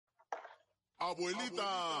Abuelita,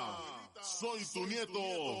 soy tu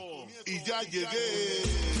nieto y ya llegué.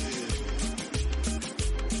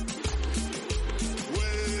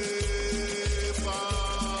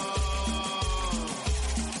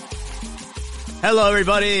 Hello,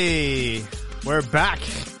 everybody. We're back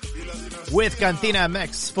with Cantina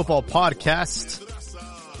MX Football Podcast.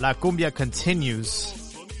 La Cumbia continues.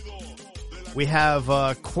 We have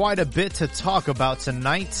quite a bit to talk about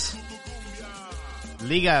tonight.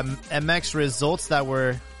 Liga MX results that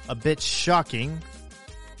were a bit shocking.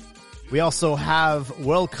 We also have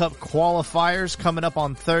World Cup qualifiers coming up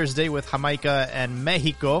on Thursday with Jamaica and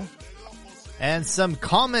Mexico. And some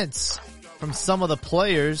comments from some of the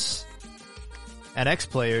players and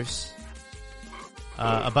ex-players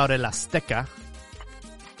about El Azteca.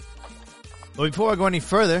 But before I go any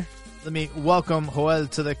further, let me welcome Joel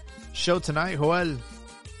to the show tonight. Joel,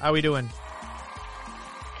 how are we doing?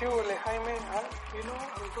 Jaime, I'm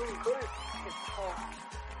doing good.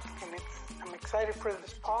 I'm excited for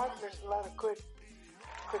this pod. There's a lot of good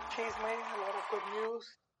cheese, man. A lot of good news.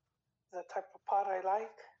 The type of pod I like.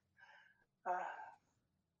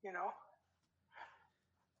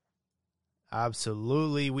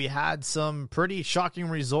 Absolutely. We had some pretty shocking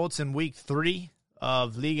results in week 3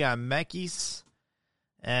 of Liga MX,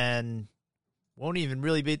 and won't even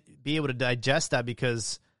really be able to digest that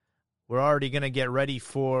because we're already going to get ready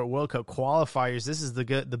for World Cup qualifiers. This is the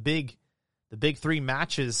big 3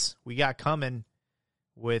 matches we got coming,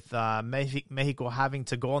 with Mexico having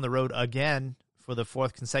to go on the road again for the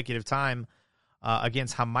 4th consecutive time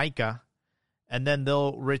against Jamaica. And then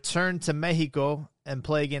they'll return to Mexico and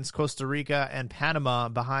play against Costa Rica and Panama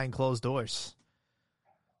behind closed doors.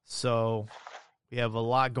 So we have a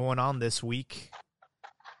lot going on this week.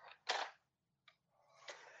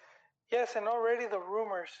 Yes, and already the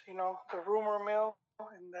rumors, the rumor mill,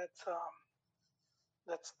 and that's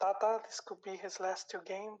Tata. This could be his last 2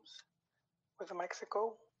 games with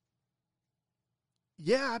Mexico.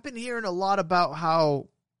 Yeah, I've been hearing a lot about how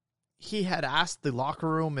he had asked the locker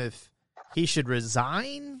room if he should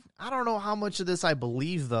resign. I don't know how much of this I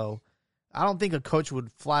believe, though. I don't think a coach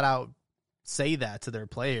would flat out say that to their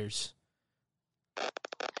players.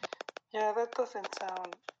 Yeah, that doesn't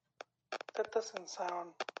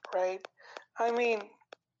sound right. I mean,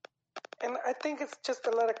 and I think it's just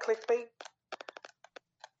a lot of clickbait.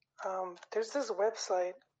 There's this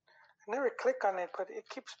website. I never click on it, but it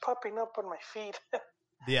keeps popping up on my feed.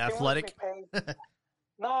 The Athletic?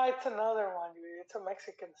 No, it's another one, dude. It's a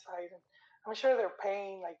Mexican site. And I'm sure they're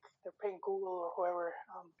paying Google or whoever.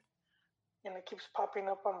 And it keeps popping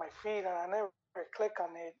up on my feed, and I never click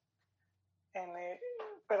on it.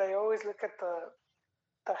 But I always look at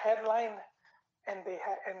the headline, and the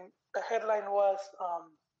headline was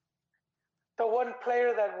the one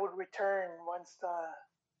player that would return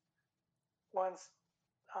once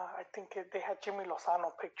I think they had Jimmy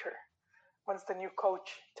Lozano picture. Once the new coach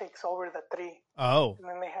takes over the 3. Oh. And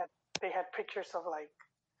then they had pictures of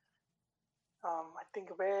I think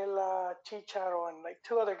Vela, Chicharo, and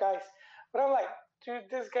 2 other guys. But I'm like, dude,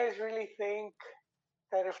 these guys really think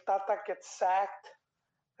that if Tata gets sacked,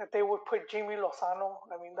 that they would put Jimmy Lozano?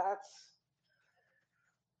 I mean,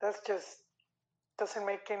 that's just doesn't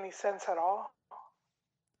make any sense at all.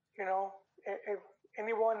 If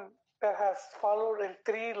anyone that has followed El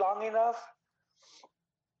Tri long enough,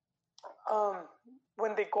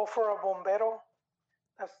 when they go for a bombero,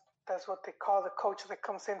 that's what they call the coach that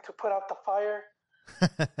comes in to put out the fire.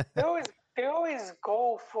 they always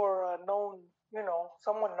go for a known,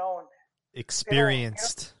 someone known,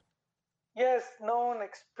 experienced. Yes, known,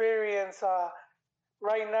 experience.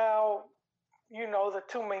 Right now, the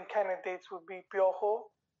 2 main candidates would be Piojo.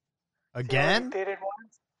 Again? Did it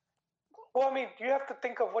once. Well, I mean, you have to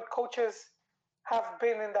think of what coaches have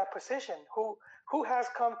been in that position. Who has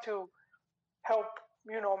come to help,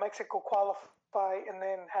 Mexico qualify and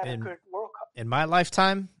then had a good World Cup? In my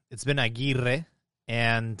lifetime, it's been Aguirre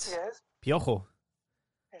and Piojo.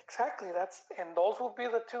 Exactly. And those will be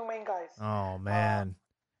the 2 main guys. Oh, man.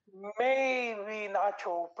 Maybe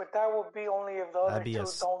Nacho, but that would be only if the other 2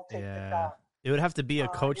 don't take it down. It would have to be a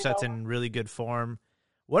coach that's in really good form.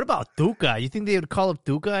 What about Tuca? You think they would call up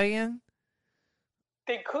Tuca again?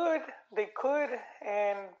 They could,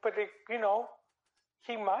 but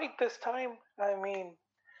he might this time. I mean,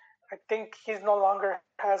 I think he's no longer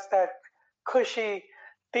has that cushy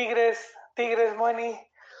Tigres money.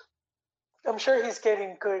 I'm sure he's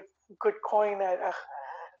getting good coin at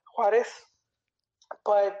Juarez.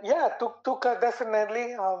 But yeah, Tuca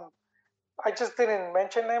definitely. I just didn't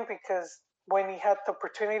mention him because when he had the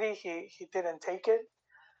opportunity, he didn't take it.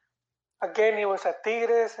 Again, he was at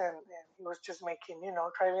Tigres, and He was just making,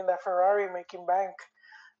 driving that Ferrari, making bank.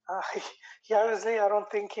 He obviously, I don't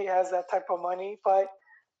think he has that type of money, but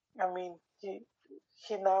I mean, he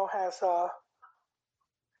now has. I'm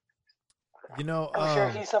sure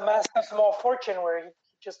he's amassed a small fortune where he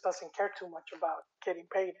just doesn't care too much about getting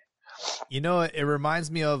paid. It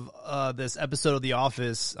reminds me of this episode of The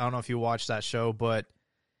Office. I don't know if you watched that show, but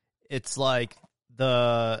it's like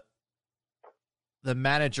the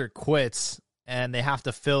manager quits and they have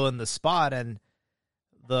to fill in the spot, and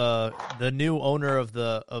the new owner of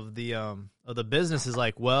the business is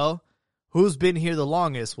like, well, who's been here the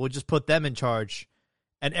longest? We'll just put them in charge.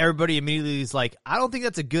 And everybody immediately is like, I don't think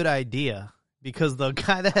that's a good idea, because the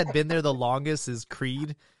guy that had been there the longest is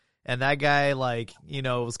Creed. And that guy,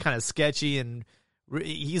 was kind of sketchy, and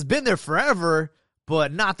he's been there forever,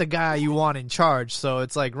 but not the guy you want in charge. So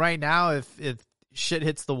it's like right now, if shit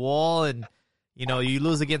hits the wall and, you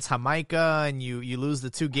lose against Jamaica and you lose the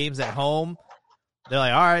 2 games at home, they're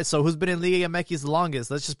like, all right, so who's been in Liga MX the longest?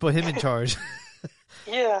 Let's just put him in charge.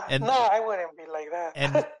 Yeah, no, I wouldn't be like that.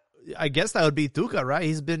 And I guess that would be Tuca, right?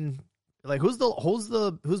 He's been who's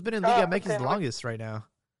been in Liga MX the longest right now?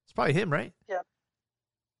 It's probably him, right? Yeah.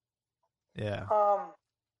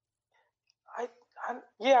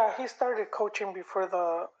 Yeah. He started coaching before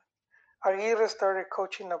Aguirre started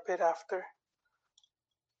coaching a bit after.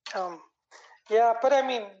 But I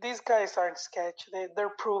mean, these guys aren't sketch.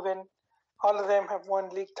 They're proven. All of them have won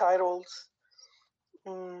league titles.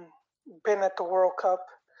 Been at the World Cup.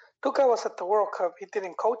 Tuca was at the World Cup. He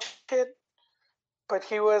didn't coach it, but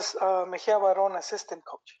he was Mejia Barón assistant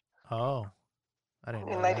coach. Oh, I didn't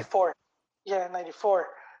know in '94. Yeah, '94.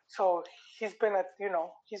 So he's been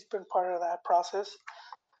he's been part of that process,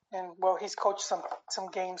 and well, he's coached some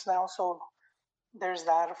games now. So there's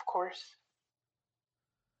that, of course.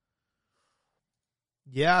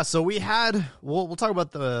 Yeah. So we had we'll talk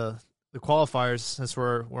about the qualifiers since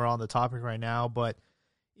we're on the topic right now, but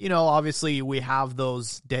obviously we have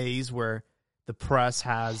those days where the press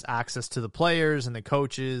has access to the players and the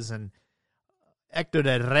coaches, and Hector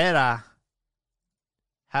Herrera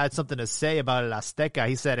had something to say about El Azteca.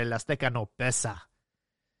 He said, El Azteca no pesa.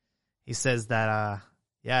 He says that,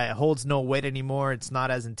 it holds no weight anymore. It's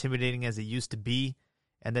not as intimidating as it used to be,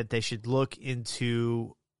 and that they should look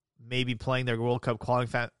into maybe playing their World Cup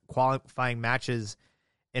qualifying matches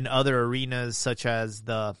in other arenas, such as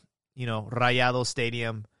the, Rayado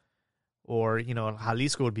Stadium, or,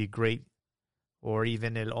 Jalisco would be great, or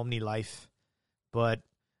even El OmniLife. But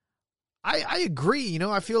I agree.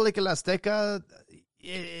 I feel like El Azteca,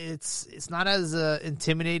 it's not as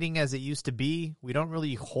intimidating as it used to be. We don't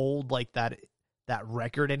really hold that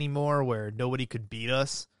record anymore where nobody could beat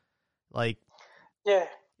us.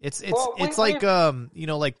 It's like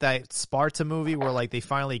like that Sparta movie where they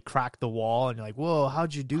finally cracked the wall and you're like, whoa,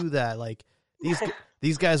 how'd you do that?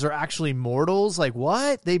 These guys are actually mortals.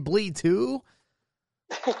 What? They bleed too?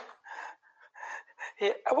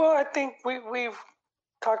 Yeah. Well, I think we've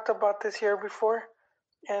talked about this here before.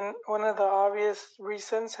 And one of the obvious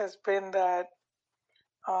reasons has been that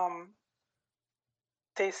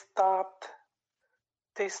they stopped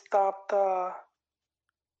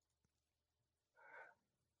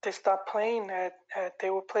playing they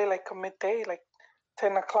would play a midday,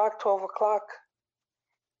 10 o'clock, 12 o'clock.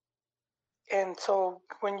 And so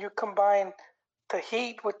when you combine the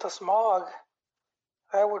heat with the smog,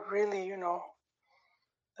 that would really,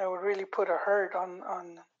 put a hurt on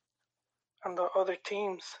the other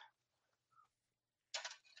teams.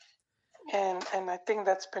 And I think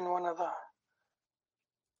that's been one of the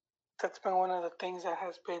things that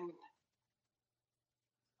has been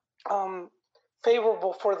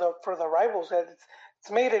favorable for the rivals. That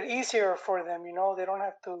it's made it easier for them.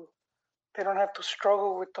 They don't have to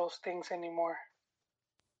struggle with those things anymore.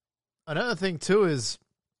 Another thing too is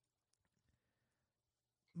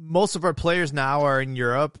most of our players now are in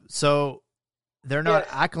Europe, so they're not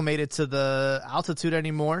acclimated to the altitude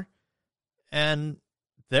anymore, and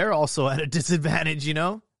they're also at a disadvantage,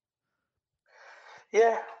 Yeah,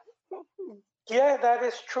 that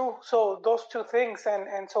is true. So those two things,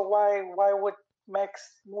 and so why would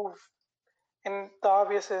Mex move? And the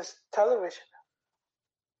obvious is television.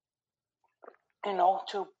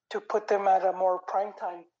 To put them at a more prime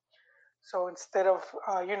time. So instead of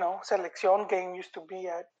Selección game used to be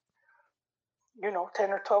at 10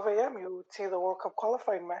 or 12 a.m. you would see the World Cup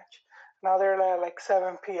qualifying match. Now they're at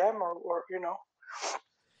 7 p.m. or.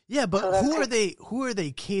 Yeah, but so who are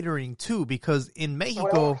they catering to? Because in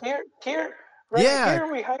Mexico, here, here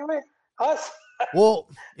we Jaime, us. Well,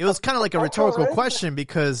 it was kind of like a rhetorical question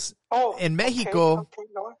because in Mexico,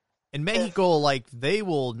 In Mexico, like, they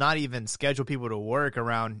will not even schedule people to work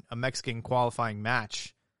around a Mexican qualifying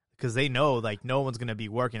match because they know, like, no one's going to be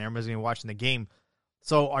working. Everybody's going to be watching the game.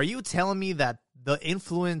 So are you telling me that the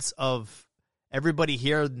influence of everybody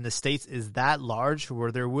here in the States is that large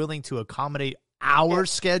where they're willing to accommodate our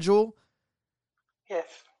schedule? Yes.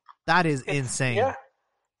 That is insane. Yeah.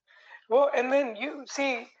 Well, and then you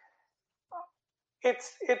see,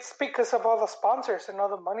 it's because of all the sponsors and all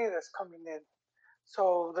the money that's coming in.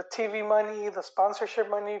 So the TV money, the sponsorship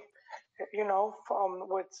money, from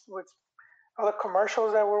with all the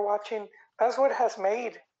commercials that we're watching, that's what has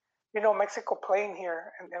made, Mexico playing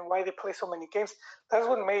here and why they play so many games. That's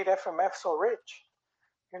what made FMF so rich.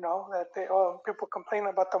 That people complain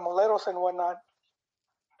about the moleros and whatnot,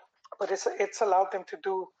 but it's allowed them to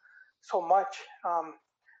do so much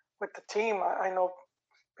with the team. I know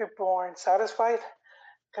people aren't satisfied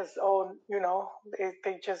because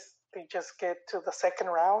they just get to the second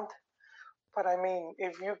round. But I mean,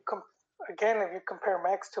 if you compare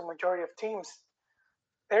Mex to majority of teams,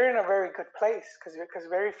 they're in a very good place because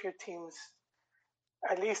very few teams,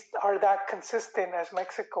 at least, are that consistent as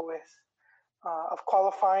Mexico is, of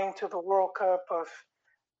qualifying to the World Cup.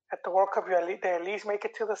 At the World Cup, they at least make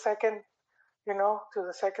it to the second, to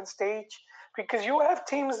the second stage. Because you have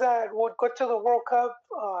teams that would go to the World Cup,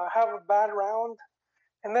 have a bad round,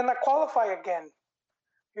 and then not qualify again.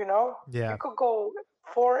 Yeah. You could go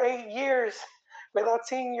 4-8 years without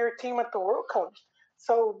seeing your team at the World Cup.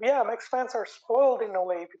 So yeah, Mex fans are spoiled in a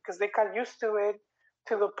way because they got used to it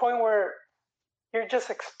to the point where you're just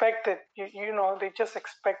expected. They just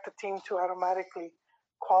expect the team to automatically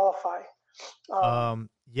qualify.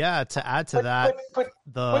 Yeah. To add to that, wait.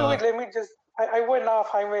 Let me just. I went off,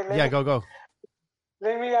 Jaime. Go.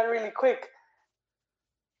 Let me add really quick.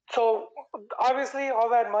 So obviously, all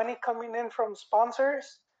that money coming in from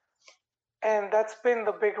sponsors, and that's been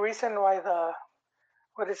the big reason why the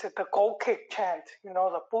goal kick chant,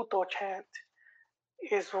 the puto chant,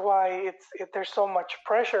 is why there's so much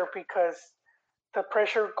pressure because the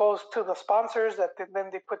pressure goes to the sponsors that then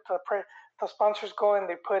they put the sponsors go and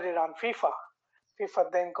they put it on FIFA.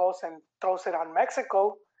 FIFA then goes and throws it on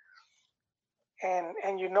Mexico. And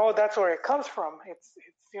that's where it comes from. It's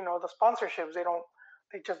the sponsorships.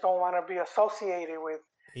 They just don't want to be associated with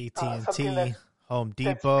AT&T, Home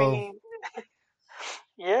Depot.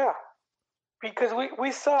 Yeah, because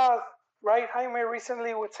we saw, right, Jaime,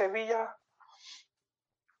 recently with Sevilla.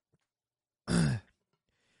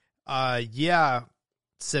 Yeah,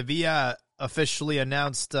 Sevilla officially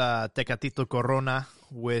announced Tecatito Corona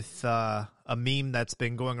with a meme that's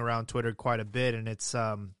been going around Twitter quite a bit, and it's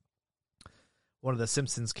one of the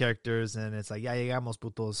Simpsons characters, and it's like, ya llegamos,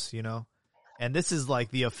 putos, And this is like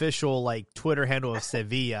the official like Twitter handle of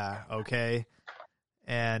Sevilla, okay?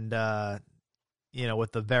 And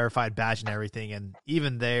with the verified badge and everything, and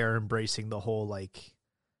even they are embracing the whole like,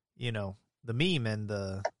 the meme and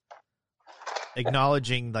the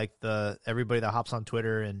acknowledging like the everybody that hops on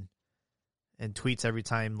Twitter and tweets every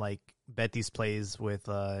time like Betis plays with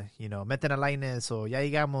meten a Lainez or ya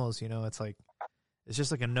llegamos, it's like it's just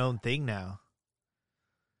like a known thing now.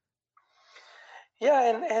 Yeah,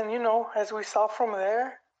 and as we saw from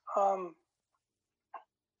there,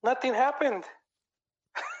 nothing happened.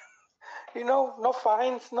 No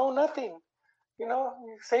fines, no nothing.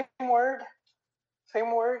 Same word,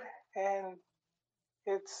 and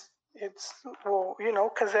it's well,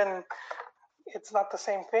 because then it's not the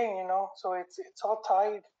same thing, So it's all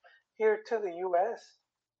tied here to the U.S.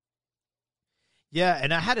 Yeah,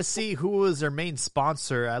 and I had to see who was their main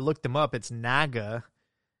sponsor. I looked them up. It's Naga.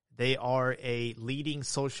 They are a leading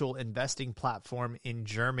social investing platform in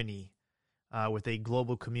Germany with a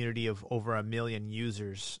global community of over 1 million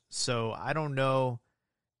users. So I don't know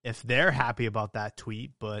if they're happy about that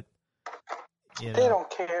tweet, but they don't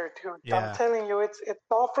care, dude. Yeah. I'm telling you, it's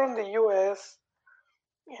all from the U.S.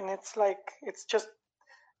 and it's like it's just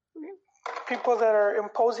people that are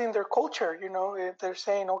imposing their culture. They're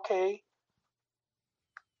saying, okay,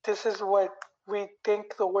 this is what we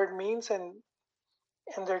think the word means, and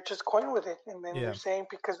they're just going with it. And then they're saying,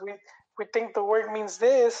 because we think the word means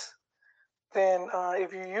this, then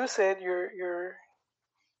if you use it, you're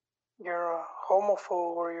a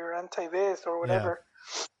homophobe or you're anti this or whatever.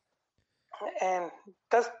 Yeah. And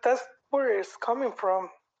that's where it's coming from.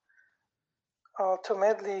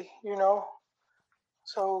 Ultimately,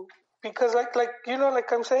 So because like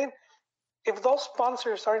I'm saying, if those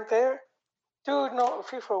sponsors aren't there, dude, no,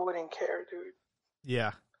 FIFA wouldn't care, dude.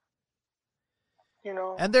 Yeah.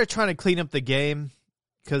 And they're trying to clean up the game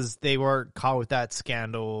because they were caught with that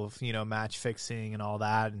scandal of, match fixing and all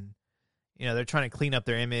that. And, they're trying to clean up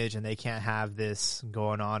their image, and they can't have this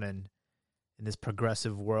going on in this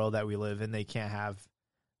progressive world that we live in. They can't have,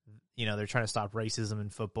 they're trying to stop racism in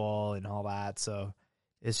football and all that. So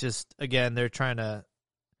it's just, again, they're trying to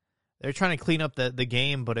clean up the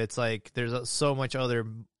game, but it's like there's so much other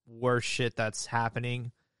worse shit that's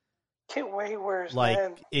happening. Get way worse, like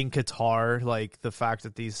man. in Qatar, like the fact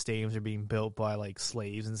that these stadiums are being built by like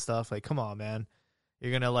slaves and stuff. Like, come on, man.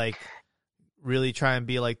 You're gonna like really try and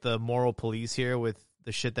be like the moral police here with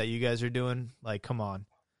the shit that you guys are doing. Like, come on.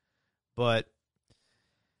 But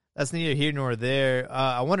that's neither here nor there.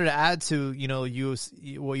 I wanted to add to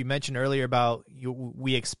what you mentioned earlier about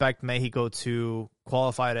we expect Mexico to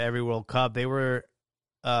qualify to every World Cup. They were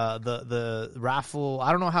the raffle.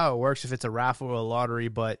 I don't know how it works, if it's a raffle or a lottery,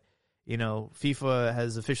 but FIFA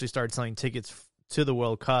has officially started selling tickets to the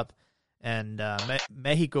World Cup, and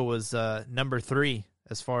Mexico was number 3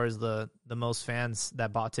 as far as the most fans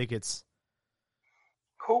that bought tickets.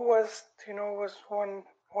 Who was was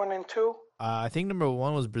one and 2? I think number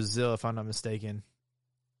 1 was Brazil, if I'm not mistaken.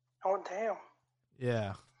 Oh damn!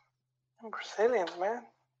 Yeah, Brazilians, man.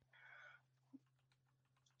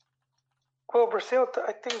 Well, Brazil,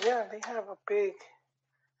 I think, they have a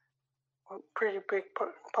pretty big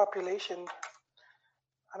population.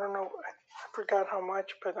 I don't know, I forgot how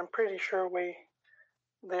much, but I'm pretty sure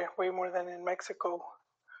they're way more than in Mexico.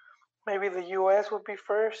 Maybe the U.S. would be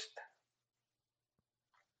first.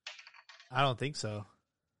 I don't think so.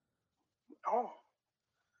 Oh,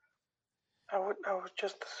 I would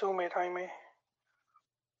just assume it, Jaime.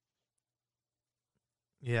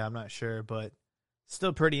 Yeah, I'm not sure, but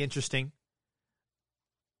still pretty interesting.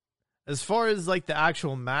 As far as like the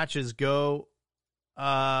actual matches go,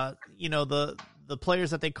 the players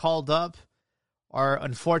that they called up are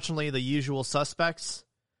unfortunately the usual suspects.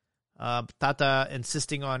 Tata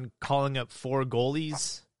insisting on calling up 4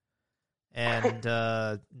 goalies, and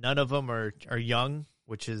none of them are young,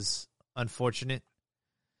 which is unfortunate.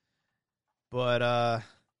 But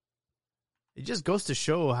it just goes to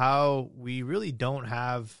show how we really don't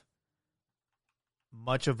have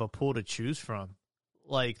much of a pool to choose from.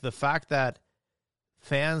 Like the fact that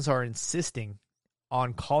fans are insisting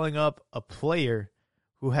on calling up a player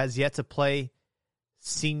who has yet to play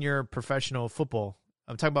senior professional football.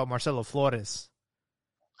 I'm talking about Marcelo Flores.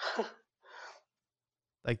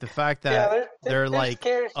 Like the fact that they're like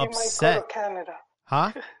scared upset. He might go to Canada.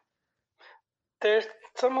 Huh?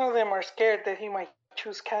 Some of them are scared that he might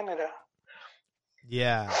choose Canada.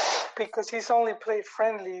 Yeah. Because he's only played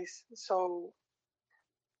friendlies, so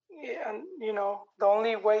and the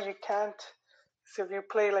only way you can't is if you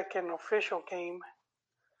play like an official game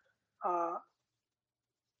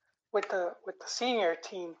with the senior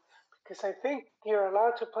team, because I think you're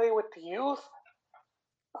allowed to play with the youth.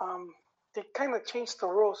 They kind of changed the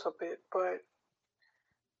rules a bit, but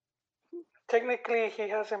technically he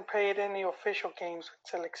hasn't played any official games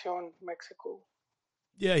with Selección Mexico.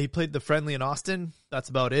 Yeah, he played the friendly in Austin. That's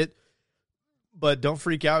about it. But don't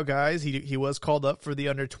freak out, guys. He was called up for the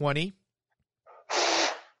under-20.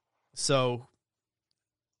 So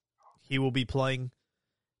he will be playing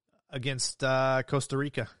against Costa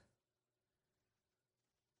Rica.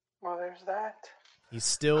 Well, there's that. He's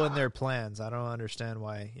still in their plans. I don't understand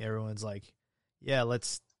why everyone's like, yeah,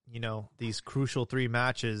 let's, these crucial 3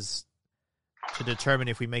 matches to determine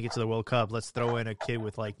if we make it to the World Cup. Let's throw in a kid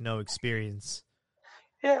with like no experience.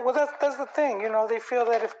 Yeah, well, that's the thing. They feel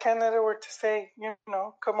that if Canada were to say,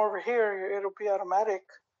 come over here, it'll be automatic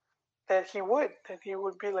that he would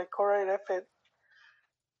be like, all right, F it.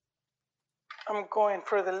 I'm going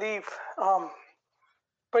for the leave.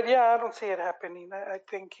 But yeah, I don't see it happening. I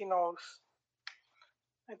think he knows.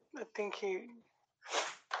 I think he,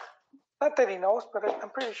 not that he knows, but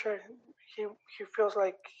I'm pretty sure he feels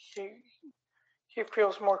like he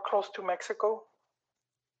feels more close to Mexico.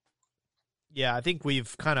 Yeah, I think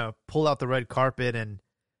we've kind of pulled out the red carpet, and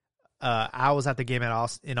I was at the game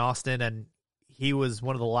in Austin, and he was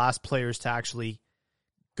one of the last players to actually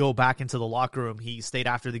go back into the locker room. He stayed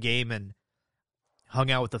after the game and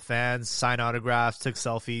hung out with the fans, signed autographs, took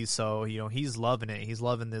selfies. So, he's loving it. He's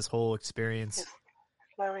loving this whole experience. He's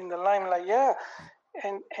loving the limelight, yeah.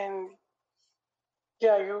 And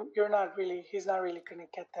yeah, he's not really going to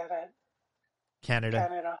get that at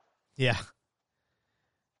Canada. Yeah.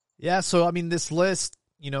 Yeah, so, this list,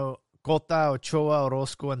 Cota, Ochoa,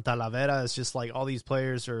 Orozco, and Talavera is just like all these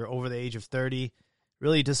players are over the age of 30.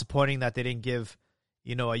 Really disappointing that they didn't give,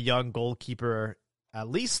 a young goalkeeper at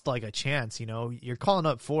least like a chance. You're calling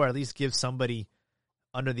up 4, at least give somebody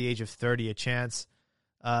under the age of 30 a chance.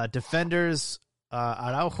 Defenders,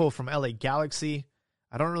 Araujo from LA Galaxy.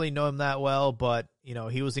 I don't really know him that well, but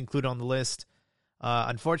he was included on the list.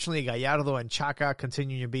 Unfortunately, Gallardo and Chaka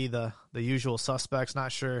continue to be the usual suspects.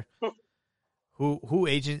 Not sure what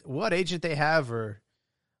agent they have or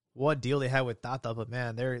what deal they have with Tata, but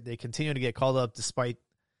man, they continue to get called up despite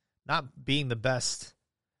not being the best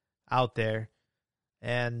out there.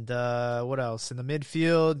 And what else? In the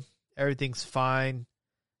midfield, everything's fine.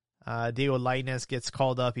 Diego Lainez gets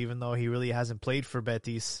called up even though he really hasn't played for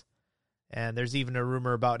Betis. And there's even a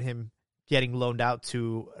rumor about him getting loaned out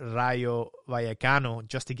to Rayo Vallecano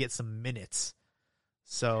just to get some minutes.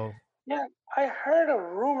 So yeah, I heard a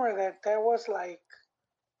rumor that there was like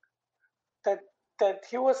that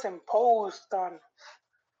he was imposed on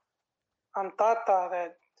Tata,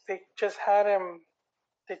 that they just had him,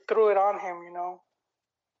 they threw it on him,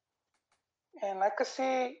 And I could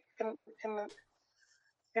see in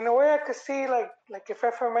a way I could see like if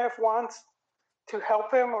FMF wants to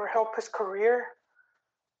help him or help his career,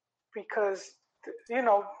 because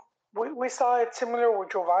we saw it similar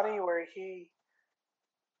with Giovanni, where he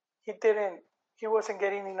wasn't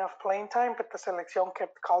getting enough playing time, but the selección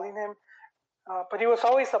kept calling him. But he was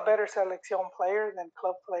always a better selección player than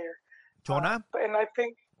club player. Jonah? And I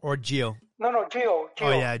think or Gio? No, Gio.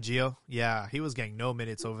 Oh yeah, Gio. Yeah, he was getting no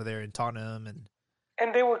minutes over there in Tottenham,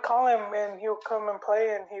 and they would call him, and he would come and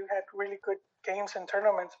play, and he had really good games and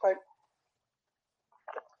tournaments. But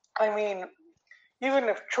I mean, even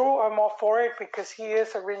if true, I'm all for it because he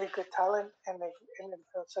is a really good talent, and the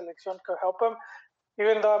selección could help him.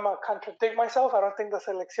 Even though I'm gonna contradict myself, I don't think the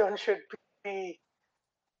selección should be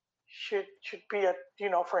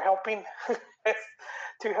for helping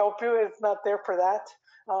to help you. It's not there for that.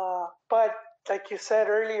 But like you said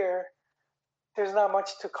earlier, there's not much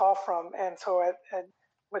to call from, and so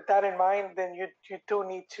with that in mind, then you do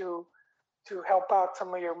need to help out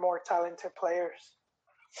some of your more talented players.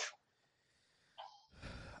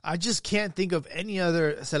 I just can't think of any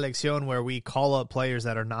other selección where we call up players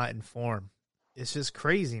that are not in form. It's just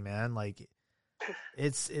crazy, man. Like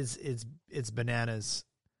it's bananas.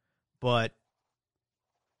 But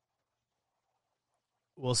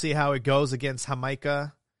we'll see how it goes against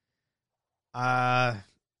Jamaica. I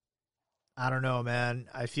don't know, man.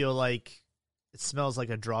 I feel like it smells like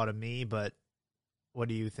a draw to me, but what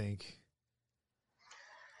do you think?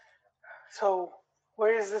 So,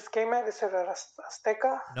 where is this game at? Is it at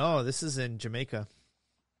Azteca? No, this is in Jamaica.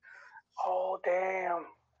 Oh, damn.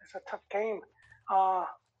 It's a tough game.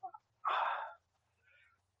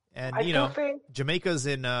 And, think Jamaica's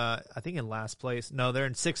in, I think in last place. No, they're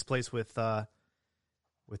in sixth place with 7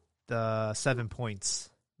 points.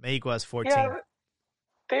 Mexico has 14. Yeah,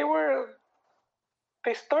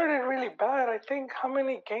 they started really bad. I think how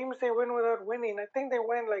many games they went without winning. I think they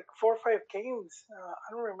went like 4 or 5 games.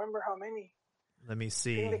 I don't remember how many. Let me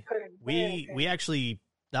see. We actually,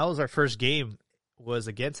 that was our first game, was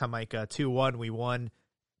against Jamaica. 2-1, we won.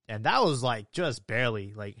 And that was like just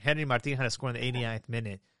barely. Like Henry Martin had to score in the 89th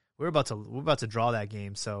minute. We're about to draw that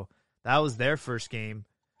game. So that was their first game.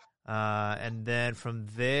 And then from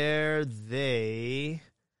there, they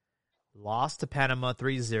lost to Panama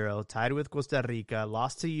 3-0, tied with Costa Rica,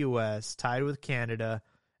 lost to U.S., tied with Canada,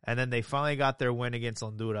 and then they finally got their win against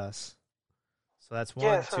Honduras. So that's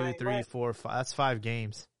 1, 2, 3, 4, 5. That's 5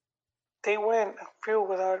 games. They went a few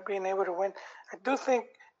without being able to win. I do think,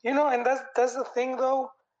 and that's the thing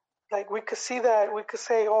though. Like we could see that, we could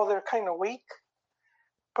say, oh, they're kind of weak.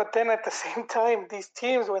 But then at the same time, these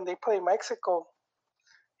teams, when they play Mexico,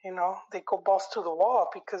 they go balls to the wall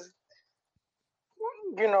because,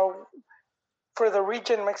 for the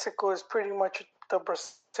region, Mexico is pretty much the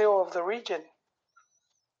Brazil of the region.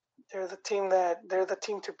 They're the team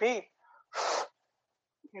to beat.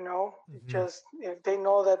 Just if they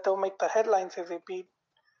know that they'll make the headlines if they beat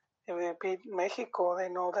Mexico, they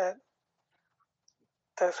know that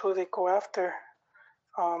that's who they go after.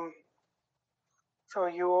 So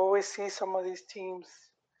you always see some of these teams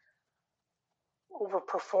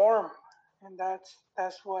overperform, and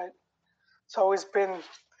that's what it's always been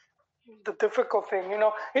the difficult thing. And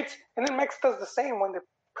then Mexico does the same when they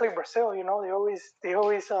play Brazil. They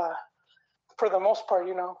always for the most part,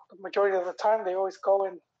 the majority of the time they always go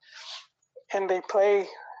and they play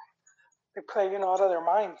out of their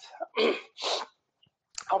minds.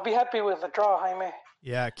 I'll be happy with the draw, Jaime.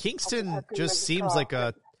 Yeah, Kingston just seems like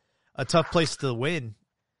a tough place to win.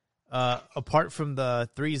 Apart from the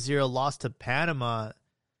 3-0 loss to Panama,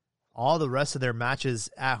 all the rest of their matches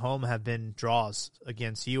at home have been draws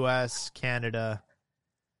against U.S., Canada,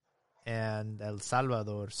 and El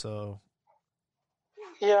Salvador. So,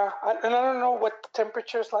 yeah, and I don't know what the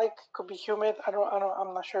temperature's like. It could be humid.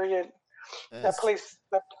 I'm not sure yet. That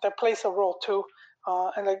plays a role too.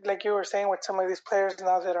 And like you were saying, with some of these players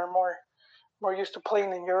now that are more used to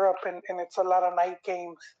playing in Europe, and it's a lot of night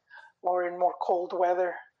games or in more cold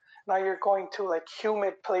weather. Now you're going to like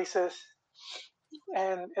humid places,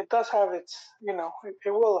 and it does have its,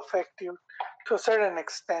 it will affect you to a certain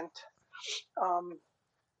extent. Um,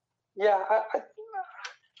 yeah,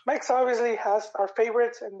 Mex obviously has our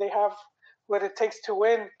favorites, and they have what it takes to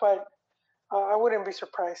win, but I wouldn't be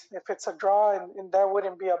surprised if it's a draw, and that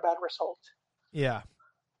wouldn't be a bad result. Yeah.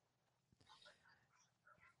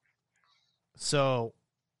 So,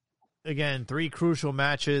 again, 3 crucial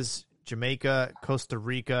matches: Jamaica, Costa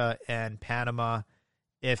Rica, and Panama.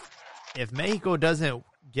 If Mexico doesn't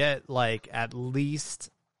get like at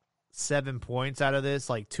least 7 points out of this,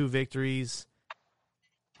 like 2 victories,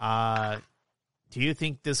 do you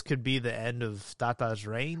think this could be the end of Tata's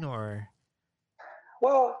reign, or?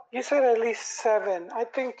 Well, you said at least 7. I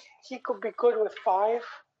think he could be good with 5.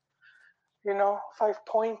 5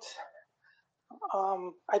 points.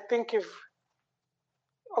 I think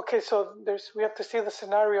so we have to see the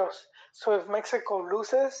scenarios. So if Mexico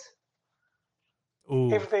loses,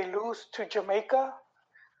 Ooh. if they lose to Jamaica,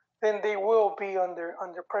 then they will be under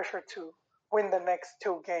pressure to win the next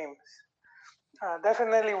 2 games.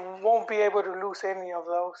 Definitely won't be able to lose any of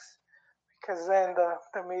those, because then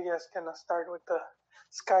the media is gonna start with the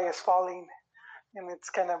sky is falling, and it's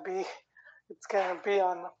gonna be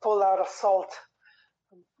on full out assault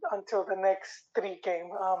until the next 3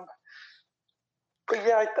 game. But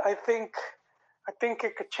yeah, I think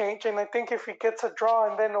it could change, and I think if he gets a draw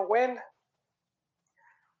and then a win,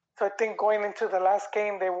 so I think going into the last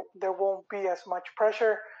game there won't be as much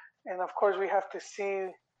pressure, and of course we have to see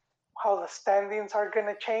how the standings are going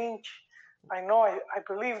to change. I know I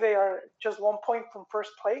believe they are just 1 point from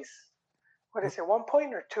first place. What is it, 1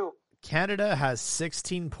 point or 2? Canada has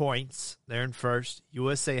 16 points. They're in first.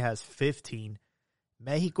 USA has 15.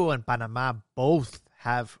 Mexico and Panama both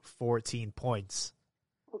have 14 points.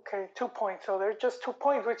 Okay, 2 points. So they're just 2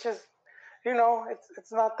 points, which is,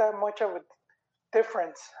 it's not that much of a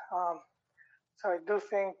difference. So I do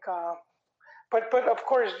think, but of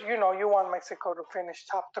course, you want Mexico to finish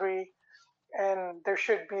top 3, and there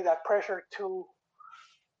should be that pressure to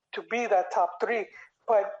be that top 3.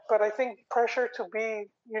 But I think pressure to be,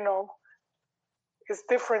 is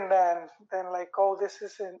different than like, oh, this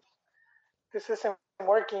isn't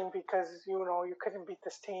working because you couldn't beat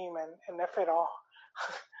this team and F it all.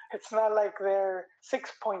 It's not like they're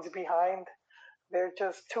 6 points behind; they're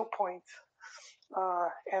just 2 points,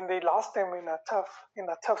 and they lost them in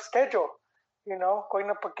a tough schedule. Going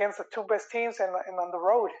up against the 2 best teams and on the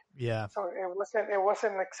road. Yeah. So it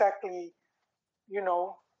wasn't exactly,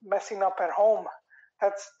 messing up at home.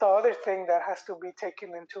 That's the other thing that has to be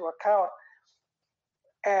taken into account.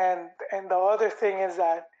 And the other thing is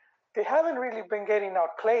that they haven't really been getting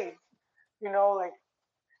outplayed.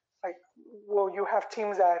 Like you have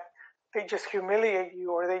teams that they just humiliate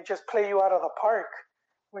you, or they just play you out of the park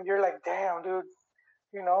when you're like, damn, dude,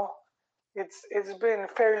 it's been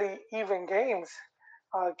fairly even games,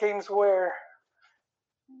 games where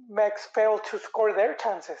Mex failed to score their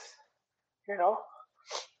chances.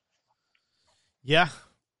 Yeah,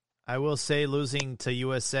 I will say losing to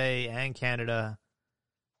USA and Canada,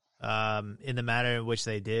 in the manner in which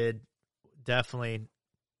they did, definitely,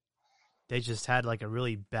 they just had like a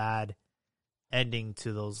really bad ending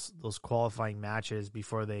to those qualifying matches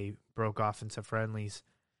before they broke off into friendlies.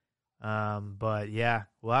 But yeah,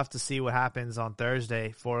 we'll have to see what happens on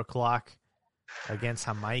Thursday, 4:00 against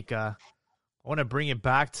Jamaica. I want to bring it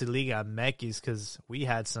back to Liga MX because we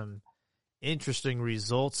had some interesting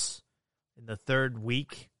results in the third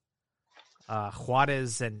week.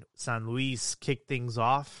 Juarez and San Luis kicked things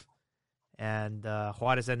off, and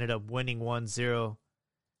Juarez ended up winning 1-0,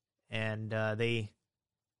 and they're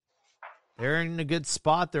in a good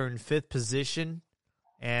spot. They're in 5th position,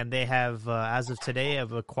 and they have, as of today,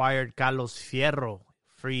 have acquired Carlos Fierro,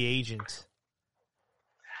 free agent.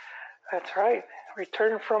 That's right.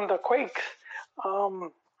 Returned from the Quakes,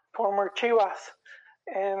 former Chivas.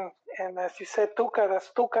 And as you said, Tuca,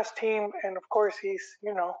 that's Tuca's team, and of course he's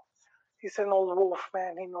an old wolf,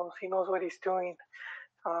 man. He knows what he's doing.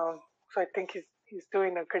 So I think he's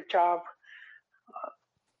doing a good job.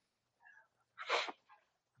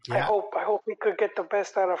 Yeah. I hope we could get the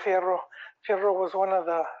best out of Fierro. Fierro was one of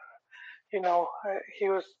the, he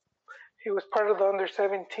was part of the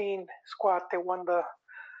under-17 squad. They won the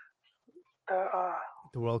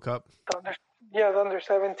World Cup. The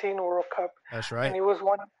under-17 World Cup. That's right. And he was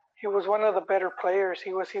one of the better players.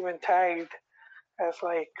 He was even tagged as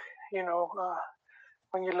like,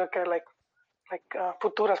 when you look at like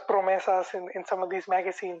futuras promesas in some of these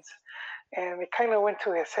magazines, and it kind of went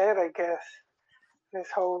to his head, I guess.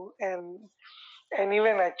 This whole and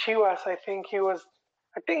even at Chivas, I think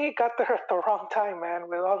he got there at the wrong time, man,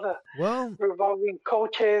 with all the Well, revolving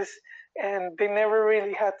coaches, and they never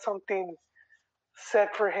really had something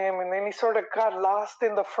set for him, and then he sort of got lost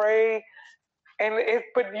in the fray.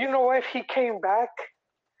 But you know what? He came back,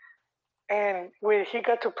 and he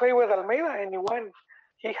got to play with Almeida, and he won.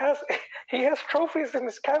 He has he has trophies in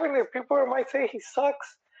his cabinet. People might say he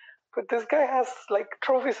sucks, but this guy has like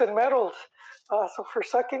trophies and medals. So for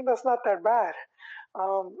sucking, that's not that bad.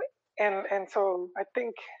 Um, and so I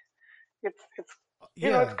think it's it's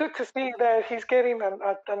yeah. good to see that he's getting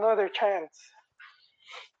another chance.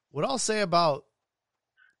 What I'll say about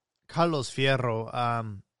Carlos Fierro,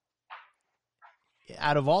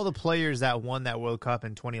 out of all the players that won that World Cup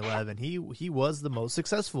in 2011, he was the most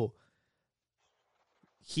successful.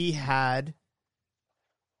 He had,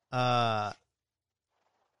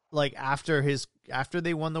 like after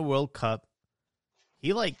they won the World Cup,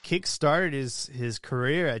 he like kickstarted his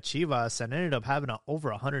career at Chivas and ended up having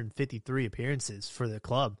over 153 appearances for the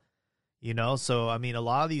club. You know, so I mean, a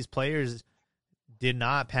lot of these players did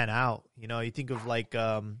not pan out. You know, you think of like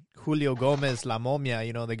Julio Gomez, La Momia.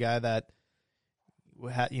 You know, the guy that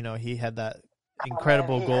had, you know, he had that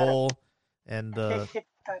incredible goal and the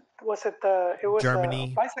It was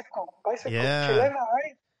Germany. bicycle Yeah, Chilena,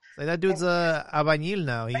 right? like that dude's And a albañil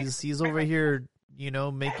now. He's over here, you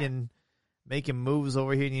know, making moves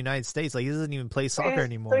over here in the United States. Like he doesn't even play soccer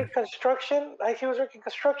he's doing anymore. construction. Like he was working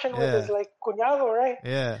construction with Yeah, his like cuñado, right?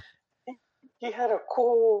 yeah, He, he had a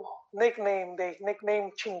cool nickname. They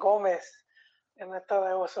nicknamed Chingomes, and I thought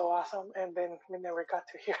that was so awesome. And then we never got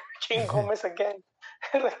to hear Chingomes again.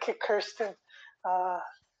 Like he cursed him. Uh,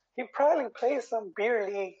 he probably plays some beer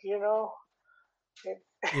league, you know.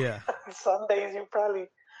 yeah. Sundays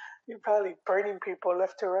you probably burning people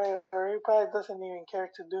left to right, or he probably doesn't even care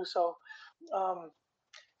to do so. Um,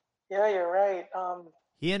 yeah, you're right.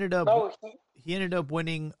 He ended up No,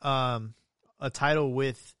 winning a title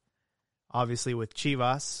with, obviously, with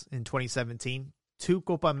Chivas in 2017. 2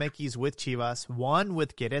 Copa Mekis with Chivas, 1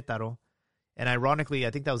 with Querétaro, and ironically,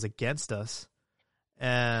 I think that was against us.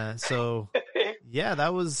 So yeah,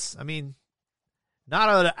 that was, I mean,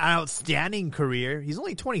 not an outstanding career. He's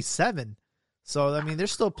only 27, so I mean,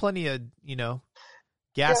 there's still plenty of, you know,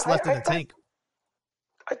 gas yeah, left in the tank.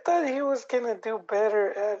 I thought he was gonna do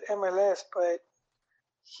better at MLS, but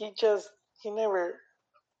he just he never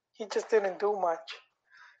he just didn't do much,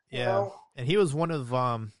 you Yeah, know. and he was one of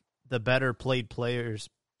the better played players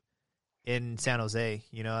in San Jose.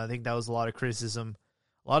 You know, I think that was a lot of criticism.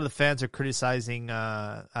 A lot of the fans are criticizing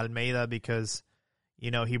Almeida because,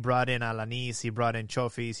 you know, he brought in Alanis, he brought in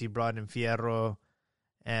Chofis, he brought in Fierro,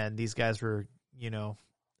 and these guys were, you know,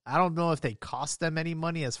 I don't know if they cost them any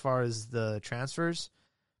money as far as the transfers.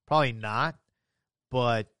 Probably not,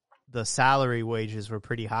 but the salary wages were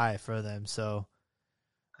pretty high for them. So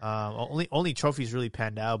only Trophies really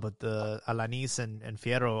panned out, but the Alanis and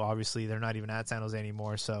Fierro, obviously, they're not even at San Jose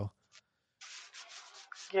anymore. So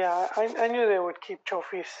Yeah, I knew they would keep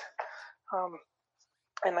trophies, um,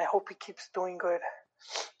 and I hope he keeps doing good.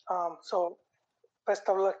 So best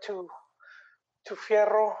of luck to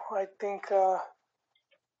Fierro. I think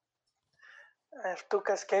if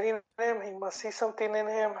Tuca's getting him, he must see something in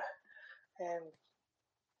him, and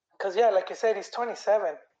because yeah, like you said, he's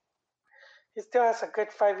 27. He still has a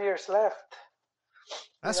good 5 years left.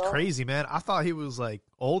 You that's know, crazy, man. I thought he was like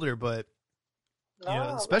older, but you know,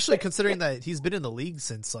 no, especially considering that he's been in the league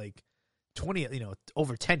since like 20, you know,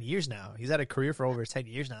 over 10 years now. He's had a career for over 10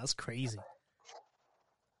 years now. That's crazy.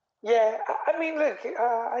 yeah. I mean, look,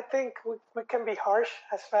 I think we can be harsh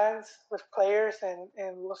as fans with players, and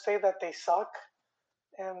we'll say that they suck.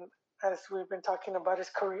 And as we've been talking about his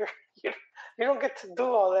career, you, you don't get to do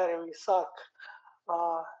all that if you suck.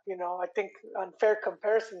 You know, I think unfair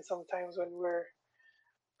comparison sometimes when we're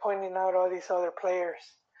pointing out all these other players,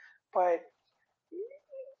 but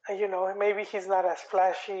you know, maybe he's not as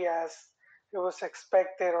flashy as it was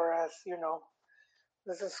expected, or as you know,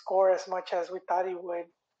 doesn't score as much as we thought he would.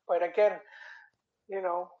 But again, you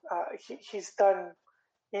know, he's done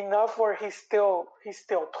enough where he's still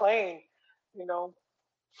playing. You know,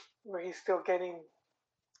 where he's still getting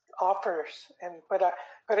offers, and but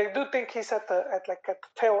I do think he's at the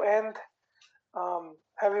tail end,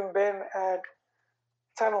 having been at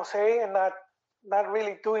San Jose and not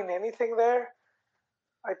really doing anything there.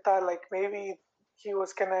 I thought like maybe he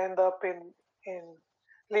was gonna end up in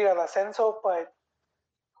Liga de Ascenso, but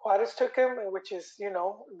Juarez took him, which is you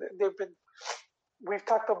know they've been we've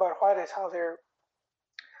talked about Juarez, how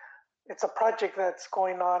it's a project that's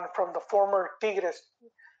going on from the former Tigres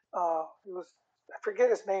I forget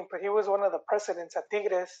his name, but he was one of the presidents at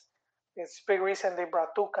Tigres. It's big reason they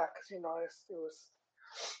brought Tuca because it was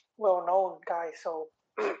well known guy. So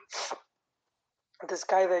this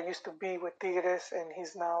guy that used to be with Tigres and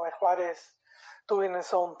he's now at Juarez doing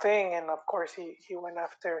his own thing, and of course he went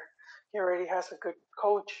after. He already has a good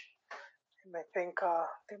coach, and I think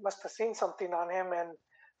they must have seen something on him, and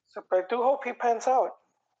so but I do hope he pans out.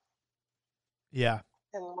 Yeah.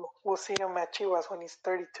 And we'll see him at Chivas when he's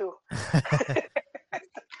 32.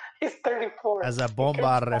 He's 34. As a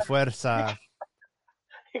bomba refuerza.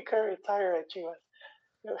 He can retire at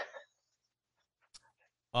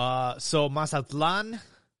Chivas. So Mazatlan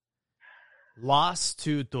lost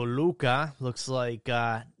to Toluca. Looks like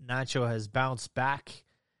Nacho has bounced back.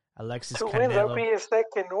 Alexis to Canelo. win, that'll be his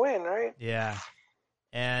second win, right? Yeah.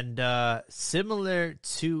 And similar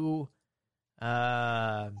to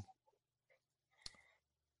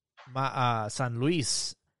San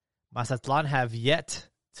Luis, Mazatlan have yet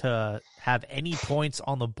to have any points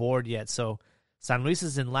on the board yet. So San Luis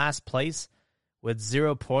is in last place with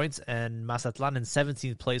 0 points, and Mazatlan in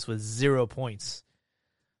 17th place with 0 points.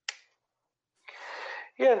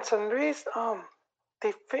 Yeah, and San Luis,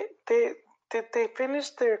 did they finish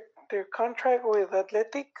their contract with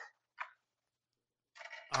Athletic?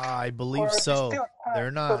 I believe so. They're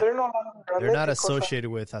not. So they're no longer They're not Atletico, associated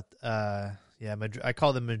with. Yeah, Madrid, I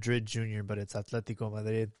call them Madrid Junior, but it's Atletico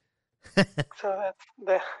Madrid. So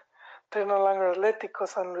they're no longer Atletico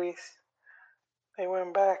San Luis. They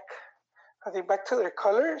went back. Are they back to their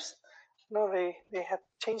colors? No, they had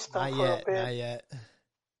changed them for a bit. Not yet.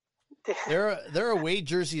 Their away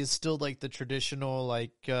jersey is still like the traditional,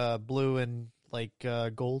 like blue and like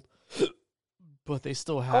gold, but they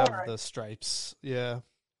still have the stripes. Yeah.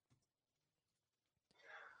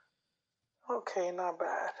 Okay, not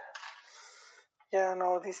bad. Yeah,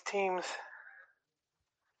 no, these teams.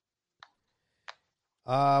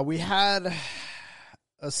 We had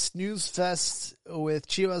a snooze fest with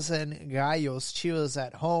Chivas and Gallos. Chivas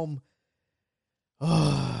at home.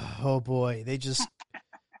 Oh boy, they just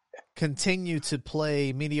continue to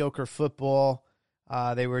play mediocre football.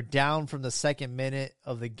 They were down from the second minute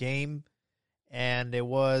of the game, and it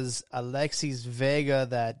was Alexis Vega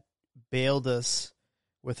that bailed us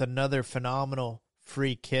with another phenomenal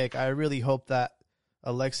free kick. I really hope that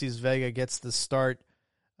Alexis Vega gets the start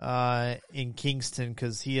in Kingston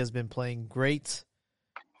because he has been playing great,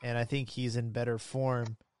 and I think he's in better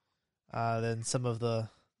form than some of the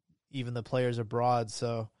players abroad.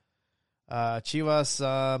 So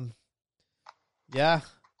Chivas, yeah,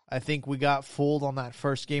 I think we got fooled on that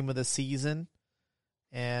first game of the season,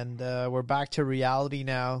 and we're back to reality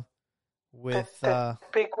now with that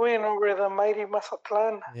big win over the mighty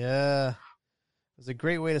Mazatlan. Yeah. It was a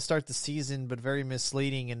great way to start the season, but very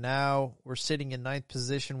misleading. And now we're sitting in 9th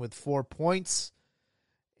position with 4 points.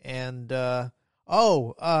 And, I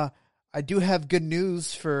do have good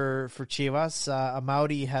news for Chivas.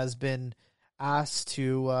 Amaury has been asked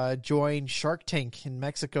to join Shark Tank in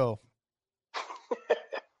Mexico.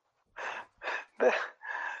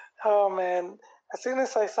 Oh, man. As soon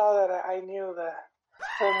as I saw that, I knew that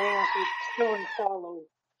the memes would soon follow.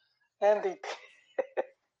 And they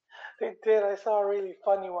did. I saw a really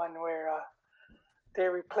funny one where they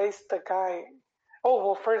replaced the guy. Oh,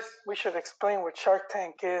 well, first we should explain what Shark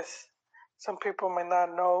Tank is. Some people may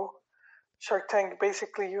not know. Shark Tank,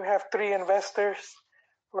 basically you have 3 investors,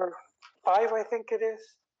 or 5 I think it is.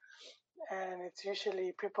 And it's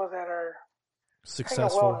usually people that are successful,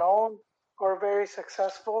 kind of well-known or very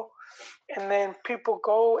successful. And then people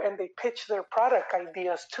go and they pitch their product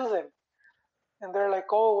ideas to them. And they're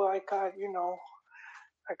like, oh, I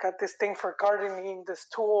got this thing for gardening, this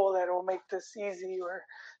tool that will make this easy, or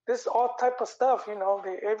this all type of stuff,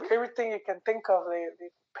 everything you can think of, they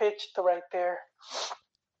pitched right there.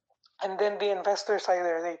 And then the investors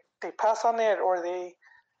either they pass on it or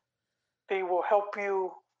they will help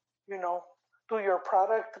you, do your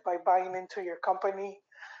product by buying into your company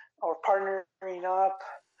or partnering up.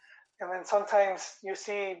 And then sometimes you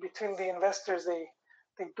see between the investors, they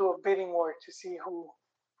do a bidding war to see who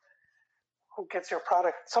gets your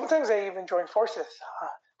product. Sometimes they even join forces.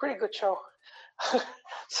 Pretty good show.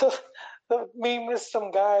 So the meme is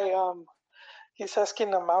some guy, he's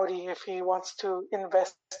asking Amaury if he wants to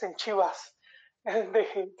invest in Chivas. And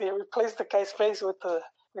they replace the guy's face with the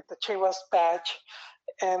Chivas badge.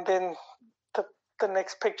 And then the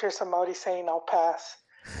next picture is Amaury saying, I'll pass.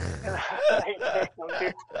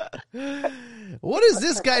 What does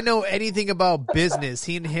this guy know anything about business?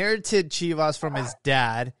 He inherited Chivas from his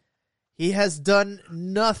dad. He has done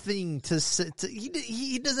nothing to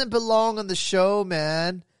he doesn't belong on the show,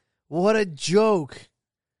 man. What a joke.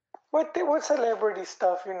 what celebrity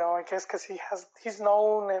stuff, I guess because he's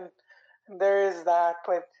known and there is that.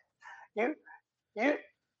 But you you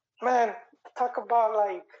man, talk about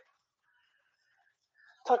like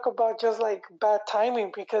talk about just like bad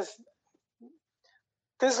timing because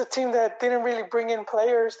this is a team that didn't really bring in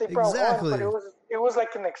players. They brought one, but Exactly. it was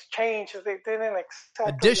like an exchange. They didn't exactly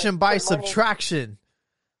like Addition by put money. subtraction.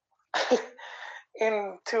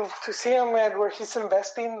 And to see him at where he's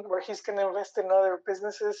investing, where he's going to invest in other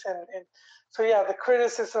businesses, and so yeah, the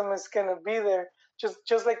criticism is going to be there,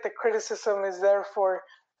 just like the criticism is there for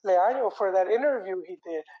Leaño for that interview he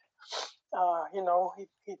did.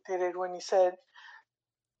 He did it when he said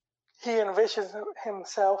he envisions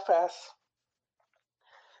himself as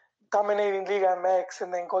dominating Liga MX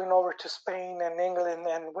and then going over to Spain and England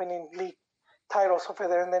and winning league titles over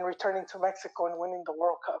there, and then returning to Mexico and winning the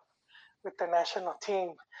World Cup with the national team.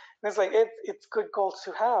 And it's like it's good goals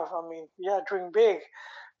to have. I mean, yeah, dream big,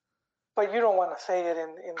 but you don't want to say it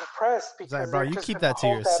in the press because Like, bro, you just keep gonna that to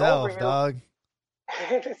hold yourself, over dog.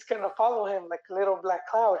 It's gonna follow him like a little black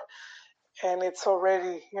cloud, and it's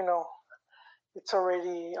already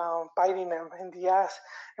biting him in the ass.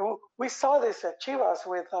 And we saw this at Chivas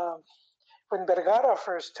with when Vergara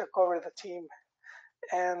first took over the team,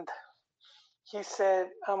 and he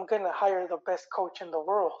said, "I'm gonna hire the best coach in the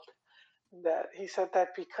world." That he said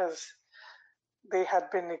that because they had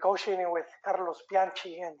been negotiating with Carlos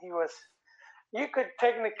Bianchi, and you could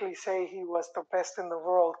technically say he was the best in the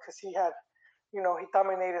world because he had, he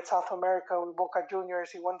dominated South America with Boca Juniors.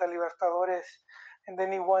 He won the Libertadores, and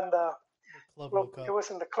then he won it was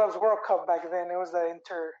in the Clubs World Cup back then. It was the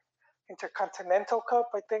Intercontinental Cup,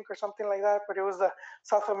 I think, or something like that. But it was the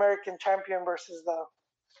South American champion versus the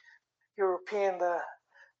European, the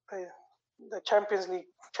Champions League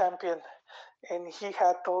champion, and he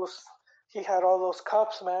had all those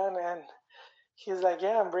cups, man. And he's like,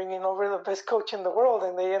 yeah, I'm bringing over the best coach in the world,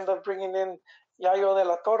 and they end up bringing in Yayo de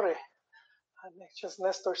la Torre, and it's just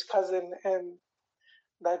Nestor's cousin, and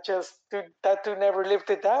that dude never lived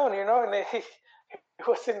it down, and it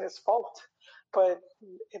wasn't his fault. But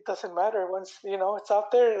it doesn't matter once it's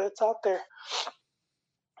out there. It's out there.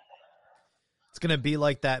 It's gonna be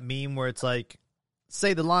like that meme where it's like,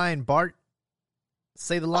 "Say the line, Bart.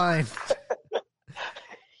 Say the line."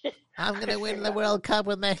 I'm gonna win the World Cup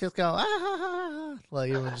with Mexico. Ah!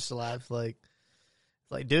 Like everyone just laughs. Like,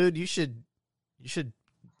 dude, you should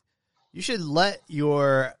let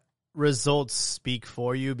your results speak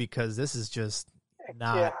for you because this is just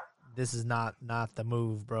not. Yeah. This is not the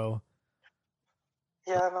move, bro.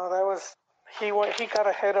 Yeah, no, that was he got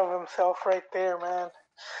ahead of himself right there, man.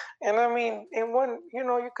 And I mean, in one,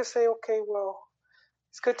 you could say, okay, well,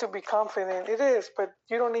 it's good to be confident. It is, but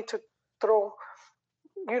you don't need to throw,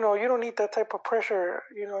 you don't need that type of pressure.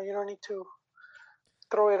 You don't need to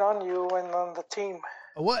throw it on you and on the team.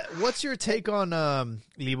 What's your take on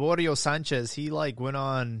Liborio Sanchez? He went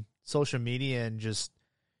on social media and just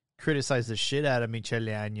criticized the shit out of Michele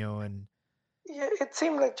Leaño, and yeah, it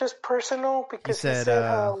seemed like just personal because he said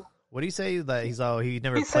how, what did he say? That he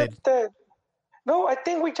never he played. said that. No, I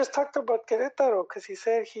think we just talked about Querétaro because he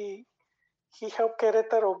said he helped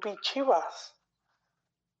Querétaro beat Chivas,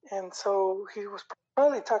 and so he was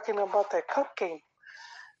probably talking about that cup game.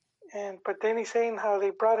 But then he's saying how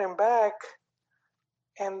they brought him back,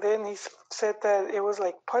 and then he said that it was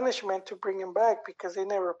like punishment to bring him back because they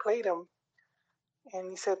never played him.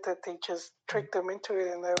 And he said that they just tricked him into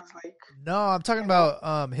it, and I was like, no, I'm talking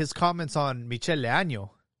about his comments on Michele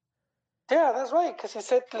Leaño. Yeah, that's right, because he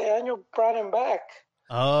said Leaño brought him back.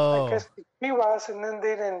 Oh, I guess he was, and then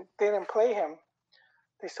they didn't play him.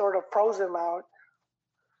 They sort of froze him out.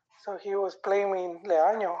 So he was blaming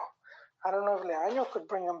Leaño. I don't know if Leaño could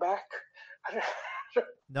bring him back.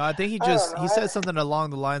 No, I think he said something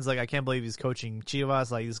along the lines like, I can't believe he's coaching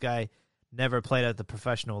Chivas. Like, this guy never played at the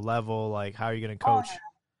professional level. Like, how are you going to coach? Oh, yeah.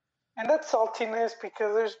 And that's saltiness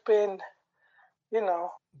because there's been,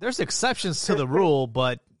 there's exceptions to the rule,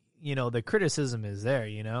 but the criticism is there.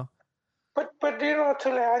 But to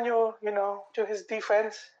Leaño, to his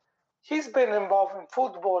defense, he's been involved in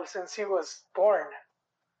football since he was born.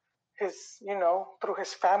 Through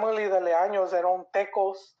his family, the Leaños that own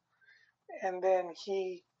Tecos. And then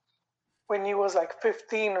when he was like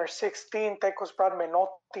 15 or 16, Tecos brought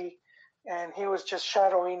Menotti, and he was just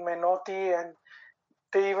shadowing Menotti, and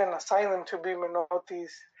they even assigned him to be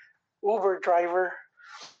Menotti's Uber driver.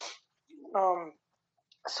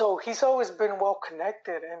 So he's always been well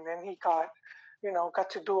connected, and then he got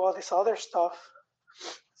to do all this other stuff.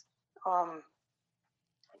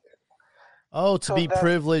 To be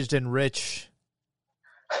privileged and rich.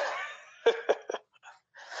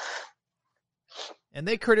 And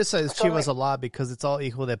they criticize So, Chivas a lot because it's all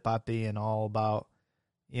hijo de papi and all about,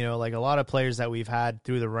 like a lot of players that we've had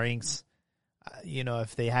through the ranks,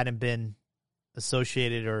 if they hadn't been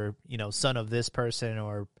associated or, son of this person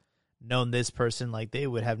or known this person, like they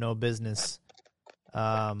would have no business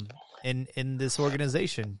in this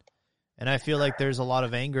organization. And I feel like there's a lot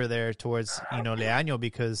of anger there towards, Leaño,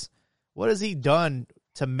 because what has he done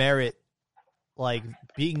to merit like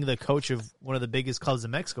being the coach of one of the biggest clubs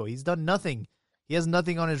in Mexico? He's done nothing. He has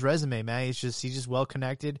nothing on his resume, man. He's just well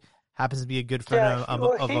connected. Happens to be a good friend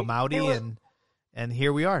of Amaudi, and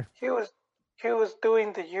here we are. He was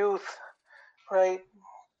doing the youth, right?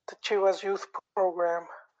 The Chivas youth program.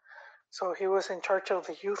 So he was in charge of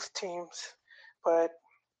the youth teams. But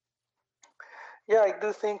yeah, I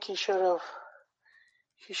do think he should have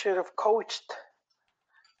coached.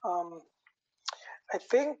 I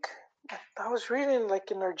think I was reading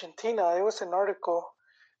like in Argentina, it was an article,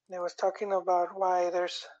 and it was talking about why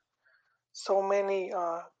there's so many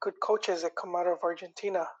good coaches that come out of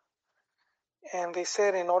Argentina. And they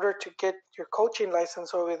said in order to get your coaching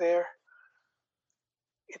license over there,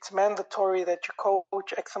 it's mandatory that you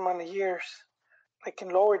coach X amount of years, like in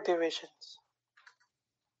lower divisions.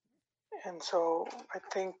 And so I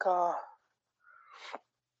think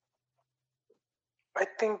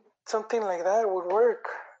something like that would work.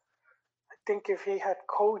 I think if he had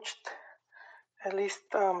coached at least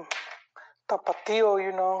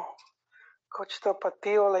Tapatio, coach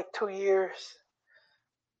Tapatio like 2 years,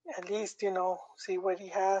 at least, see what he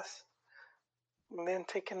has, and then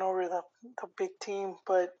taking over the big team.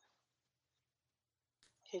 But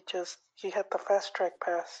he had the fast track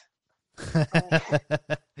pass.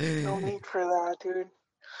 No need for that, dude.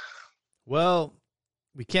 Well,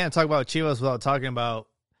 we can't talk about Chivas without talking about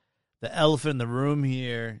the elephant in the room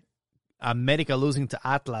here. America losing to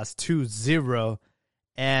Atlas 2-0.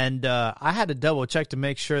 And I had to double check to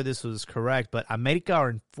make sure this was correct, but America are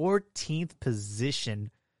in 14th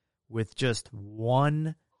position with just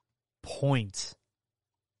 1 point.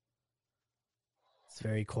 It's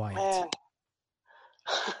very quiet. Man.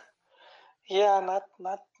 Yeah, not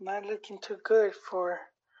looking too good for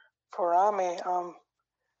Ame.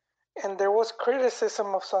 And there was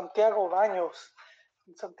criticism of Santiago Baños.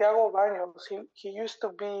 Santiago Baños, he used to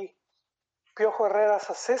be Piojo Herrera's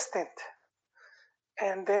assistant.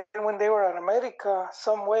 And then when they were at America,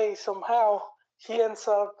 some way, somehow, he ends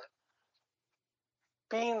up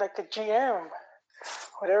being like a GM,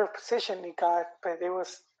 whatever position he got. But it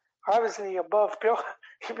was obviously above Piojo.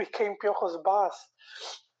 He became Piojo's boss.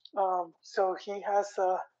 So he has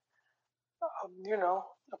a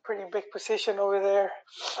pretty big position over there.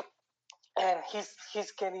 And he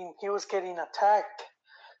was getting attacked.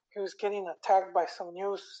 He was getting attacked by some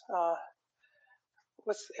news.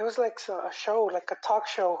 It was like a show, like a talk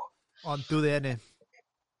show on TUDN.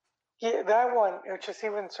 Yeah, that one, which is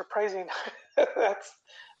even surprising. That's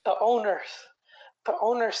the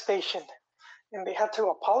owner's station, and they had to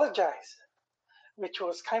apologize, which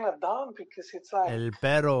was kind of dumb because it's like El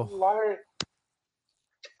Perro.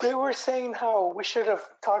 They were saying how we should have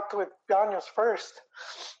talked with Baños first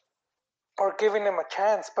or giving him a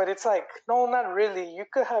chance, but it's like, no, not really. You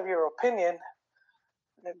could have your opinion,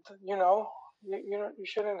 and, you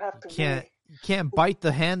shouldn't have to. You can't bite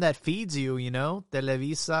the hand that feeds you,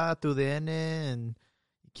 Televisa, TUDN, and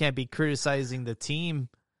you can't be criticizing the team.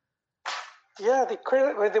 Yeah, they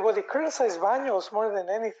criticized Baños more than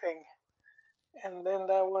anything, and then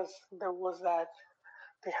there was that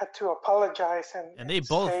they had to apologize and they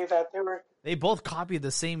both say that they both copied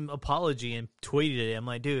the same apology and tweeted it. I'm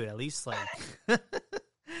like, dude, at least like.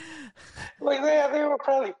 Like they were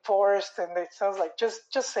probably forced, and it sounds like just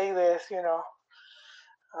say this,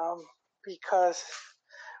 because,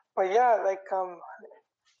 but yeah, like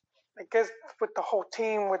I guess with the whole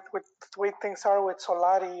team, with the way things are with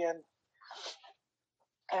Solari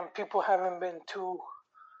and people haven't been too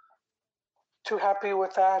happy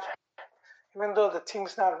with that, even though the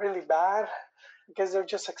team's not really bad. I guess they're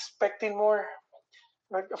just expecting more.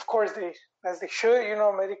 But of course, as they should,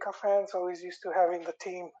 America fans always used to having the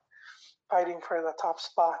team fighting for the top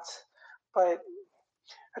spots. But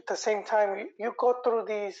at the same time, you go through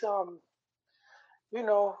these, what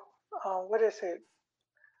is it?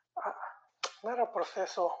 Not a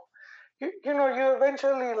proceso. You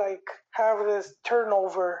eventually like have this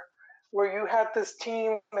turnover where you had this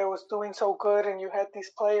team that was doing so good and you had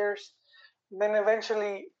these players. And then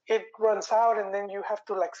eventually it runs out and then you have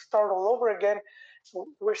to like start all over again.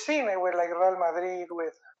 We're seeing it with like Real Madrid,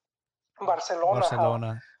 with Barcelona.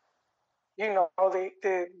 How,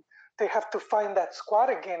 they have to find that squad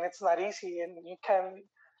again. It's not easy, and you can.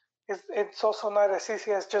 It's also not as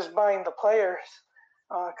easy as just buying the players.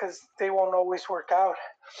 because they won't always work out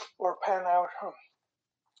or pan out.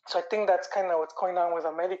 So I think that's kind of what's going on with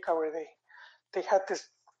America, where they had this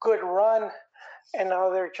good run, and now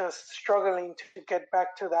they're just struggling to get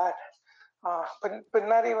back to that. But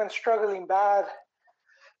not even struggling bad.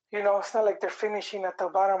 It's not like they're finishing at the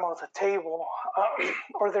bottom of the table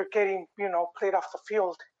or they're getting, played off the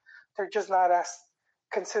field. They're just not as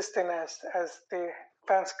consistent as the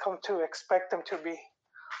fans come to expect them to be.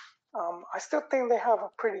 I still think they have a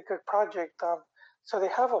pretty good project. So they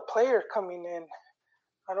have a player coming in.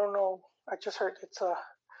 I don't know. I just heard it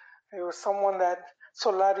was someone that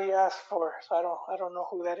Solari asked for. So I don't know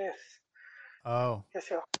who that is. Oh. Guess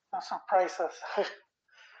he'll surprise us.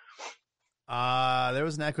 There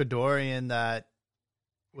was an Ecuadorian that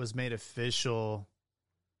was made official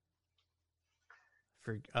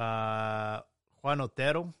for Juan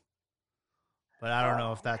Otero, but I don't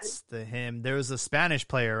know if that's him. There was a Spanish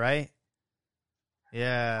player, right?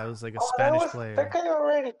 Yeah, it was like a Spanish player. That guy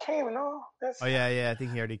already came, no? Oh yeah, I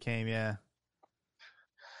think he already came. Yeah.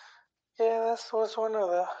 Yeah, that was one of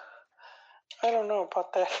the. I don't know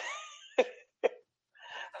about that.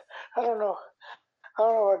 I don't know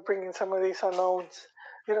about bringing some of these unknowns.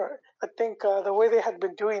 I think the way they had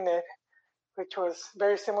been doing it, which was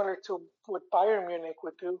very similar to what Bayern Munich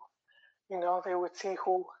would do. They would see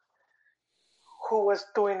who was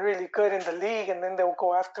doing really good in the league, and then they would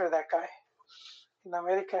go after that guy. And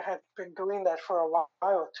America had been doing that for a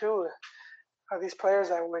while too. These players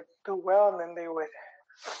that would do well, and then they would,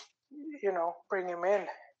 bring him in.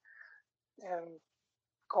 And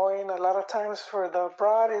going a lot of times for the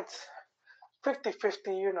abroad, it's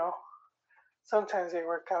 50-50, Sometimes they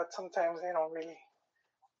work out, sometimes they don't really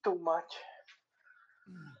do much.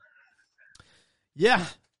 Yeah.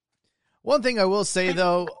 One thing I will say,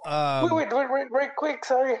 though... Wait, quick.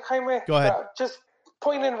 Sorry, Jaime. Go ahead. Just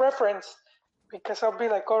point in reference, because I'll be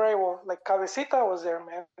like, all right, well, like Cabecita was there,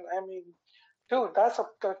 man. I mean, dude, I'm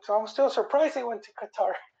still surprised he went to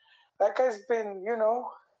Qatar. That guy's been,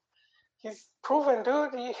 he's proven,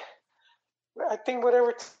 dude. I think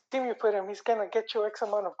whatever team you put him, he's going to get you X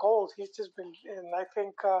amount of goals. He's just been, and I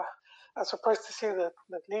think I'm surprised to see the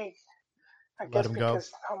league. I guess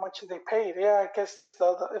because how much they paid. Yeah, I guess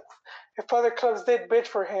if other clubs did bid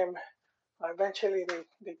for him, eventually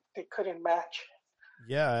they couldn't match.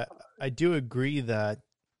 Yeah, I do agree that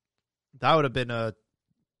would have been a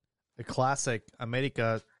classic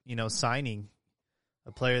America, signing.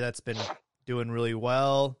 A player that's been doing really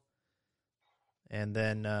well, and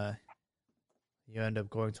then you end up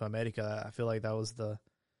going to America. I feel like that was the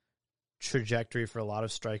trajectory for a lot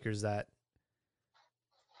of strikers that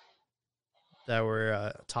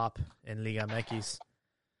were top in Liga MX.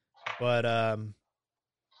 But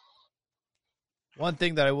one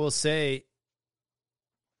thing that I will say,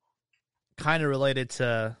 kind of related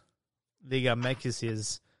to Liga MX,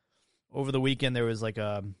 is over the weekend there was like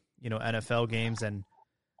NFL games, and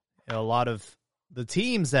a lot of the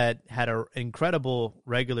teams that had an incredible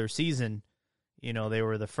regular season, they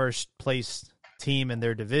were the first place team in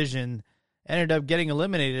their division, ended up getting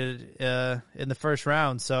eliminated in the first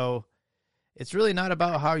round. So it's really not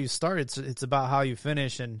about how you start. It's about how you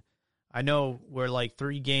finish. And I know we're like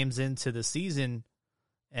 3 games into the season,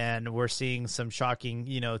 and we're seeing some shocking,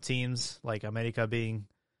 teams like America being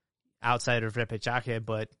outside of repechaje.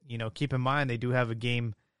 But, keep in mind, they do have a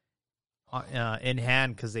game in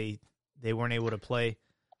hand because they weren't able to play.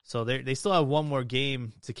 So they still have one more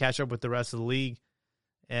game to catch up with the rest of the league.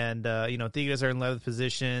 And, Tigres are in 11th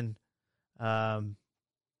position. But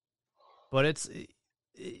it's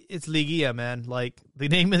Liguilla, man. Like, the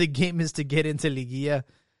name of the game is to get into Liguilla,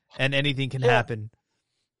 and anything can happen.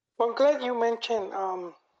 Well, I'm glad you mentioned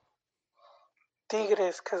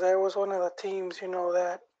Tigres, because I was one of the teams,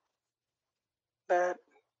 that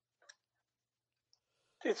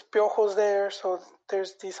it's Piojo's there, so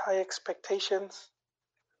there's these high expectations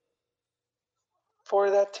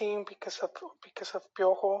for that team because of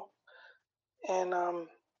Piojo, and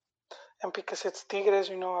because it's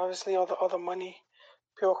Tigres, obviously all the money,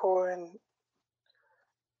 Piojo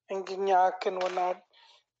and Gignac and whatnot,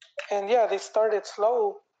 and yeah, they started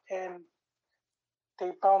slow and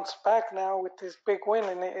they bounced back now with this big win,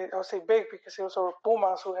 and I'll say big because it was over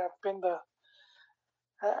Pumas, who have been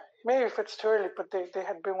maybe if it's too early, but they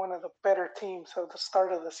had been one of the better teams at the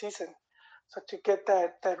start of the season. So to get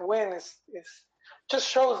that win is just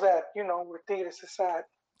shows that, where Tigres is at.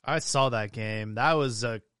 I saw that game. That was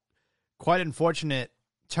a quite unfortunate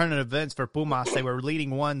turn of events for Pumas. They were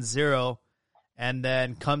leading 1-0, and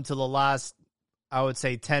then come to the last, I would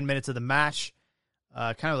say, 10 minutes of the match.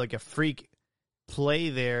 Kind of like a freak play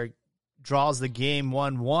there, draws the game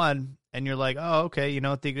 1-1, and you're like, oh, okay,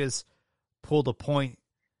 Tigres pulled a point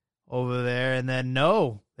over there. And then,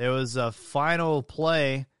 no, there was a final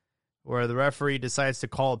play where the referee decides to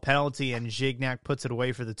call a penalty, and Gignac puts it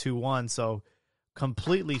away for the 2-1. So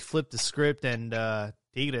completely flipped the script, and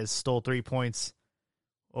Tigres stole 3 points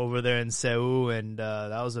over there in Seul, and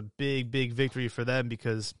that was a big, big victory for them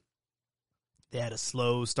because they had a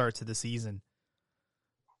slow start to the season.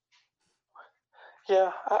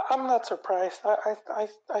 Yeah, I'm not surprised.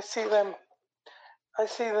 I see them. I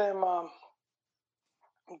see them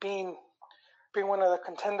being one of the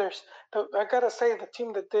contenders. I gotta say, the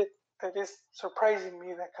team that is surprising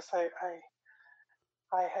me, because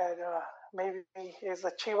I had maybe is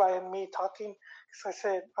the Chiva and me talking, because I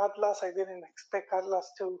said Atlas. I didn't expect Atlas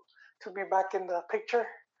to be back in the picture,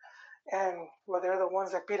 and well, they're the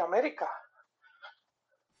ones that beat America.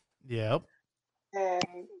 Yep.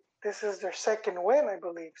 And this is their second win, I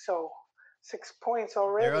believe. So 6 points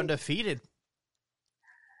already. They're undefeated.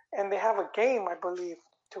 And they have a game, I believe,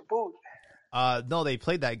 to boot. No, they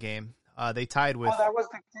played that game. They tied with. Oh, that was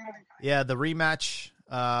the game. Yeah, the rematch,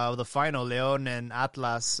 the final, Leon and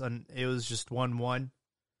Atlas, and it was just 1-1.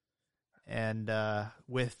 And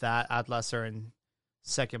with that, Atlas are in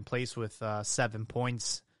second place with 7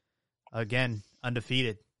 points. Again,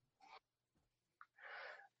 undefeated.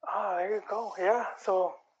 Oh, there you go. Yeah,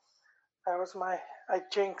 so that was I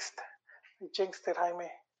jinxed it,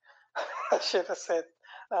 Jaime. I should have said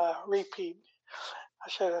repeat. I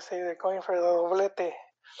should have said they're going for the doblete.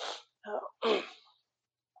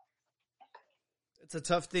 It's a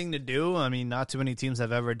tough thing to do. I mean, not too many teams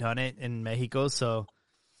have ever done it in Mexico, so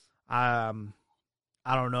I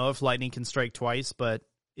don't know if Lightning can strike twice, but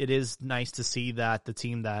it is nice to see that the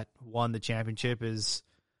team that won the championship is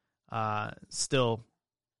still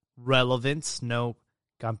relevant. No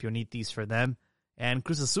campeonitis for them. And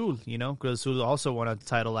Cruz Azul, Cruz Azul also won a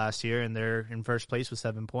title last year, and they're in first place with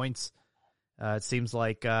 7 points. It seems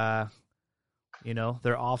like, their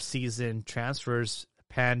off-season transfers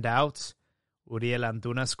panned out. Uriel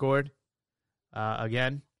Antuna scored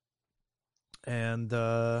again. And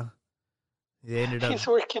they ended up... He's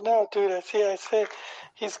working out, dude. I said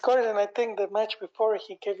he scored, and I think the match before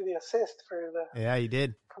he gave the assist for the... Yeah, he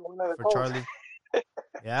did. For one of the for goals. Charlie.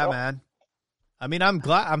 Yeah, man. I mean, I'm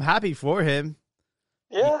happy for him.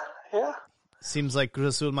 Yeah. Seems like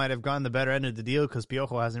Cruz Azul might have gotten the better end of the deal because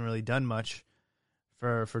Piojo hasn't really done much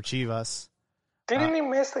for Chivas. Didn't he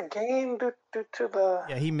miss the game due to the...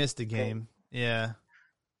 Yeah, he missed the game. Yeah.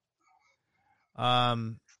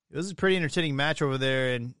 It was a pretty entertaining match over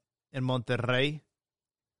there in Monterrey.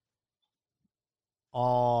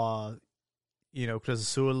 Cruz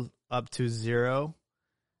Azul up 2-0.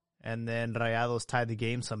 And then Rayados tied the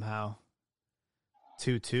game somehow.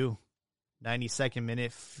 2-2. 92nd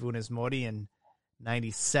minute, Funes Mori, and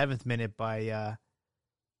 97th minute by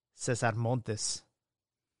Cesar Montes.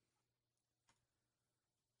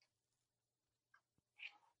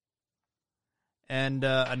 And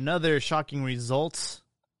another shocking result,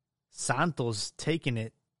 Santos taking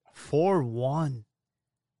it 4-1.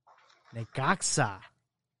 Necaxa.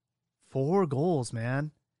 4 goals,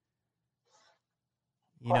 man.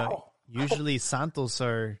 Usually Santos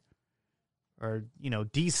are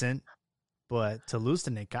decent, but to lose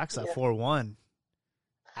to Necaxa 4-1.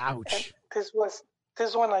 Ouch. And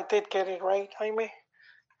this one I did get it right, Jaime.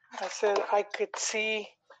 I said I could see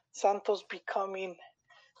Santos becoming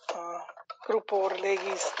Grupo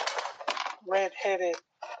Orlegi's redheaded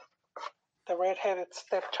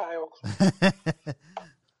stepchild.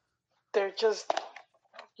 They're just,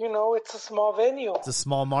 it's a small venue. It's a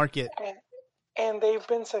small market. And they've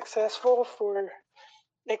been successful for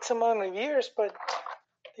X amount of years, but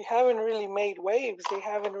they haven't really made waves. They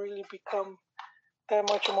haven't really become that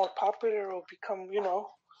much more popular or become,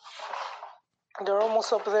 they're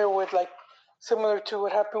almost up there with, like, similar to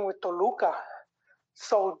what happened with Toluca.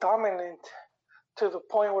 So dominant to the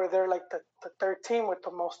point where they're like the third team with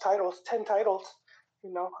the most titles, 10 titles,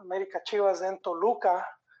 America, Chivas, and Toluca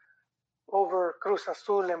over Cruz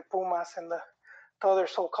Azul and Pumas and the other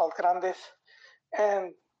so-called grandes.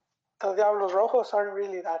 And the Diablos Rojos aren't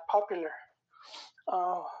really that popular.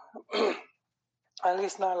 At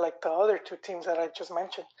least not like the other two teams that I just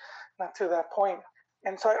mentioned, not to that point.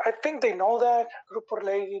 And so I think they know that. Grupo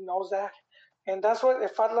Orlegi knows that. And that's what,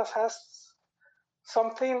 if Atlas has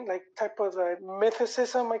something like type of a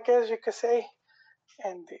mythicism, I guess you could say,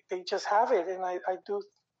 and they just have it. And I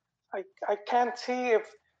can't see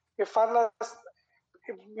if Atlas,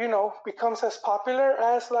 becomes as popular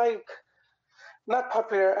as, like, not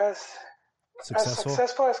popular, as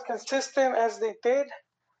successful, as consistent as they did.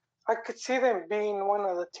 I could see them being one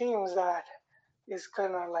of the teams that, is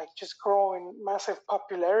gonna like just grow in massive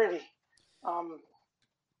popularity.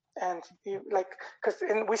 And because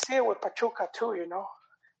we see it with Pachuca too,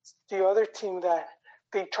 the other team that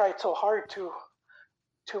they tried so hard to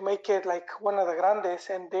make it like one of the grandes,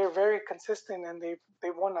 and they're very consistent, and they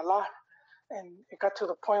won a lot, and it got to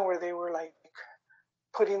the point where they were like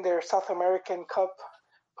putting their South American Cup,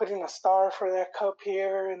 putting a star for that cup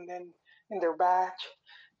here, and then in their badge,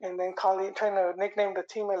 and then trying to nickname the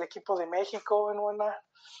team El Equipo de Mexico and whatnot.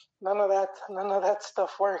 None of that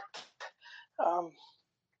stuff worked.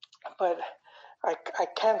 But I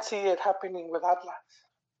can't see it happening with Atlas.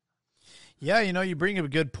 Yeah, you bring up a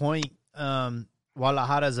good point.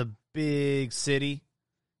 Guadalajara is a big city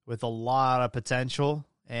with a lot of potential,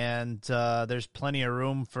 and there's plenty of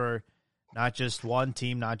room for not just one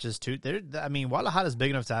team, not just two. Guadalajara is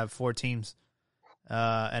big enough to have 4 teams.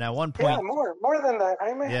 And at one point, more than that,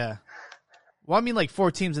 I mean. Yeah. Well, I mean, like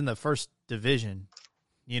 4 teams in the first division.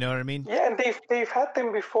 You know what I mean? Yeah, and they've had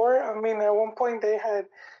them before. I mean, at one point they had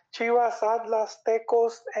Chivas, Atlas,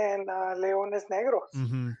 Tecos, and Leones Negros.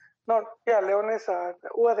 Mm-hmm. No, yeah, Leones,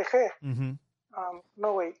 UADG. Mm-hmm.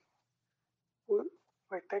 No, wait,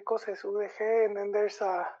 Tecos is UDG, and then there's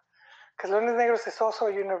because Leones Negros is also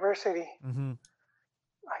a university. Mm-hmm.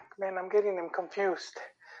 Man, I'm getting them confused.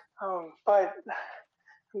 But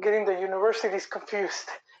I'm getting the universities confused.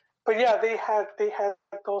 But yeah, they had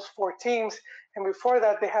those 4 teams, and before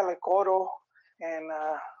that they had like Oro and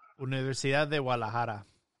Universidad de Guadalajara.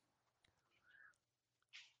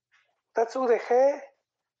 That's UDG.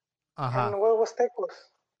 And what was Tecos?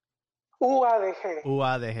 UADG.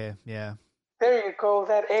 UADG, yeah. There you go.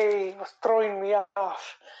 That A was throwing me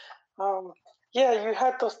off. Yeah, you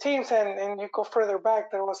had those teams, and you go further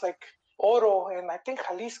back, there was like Oro and I think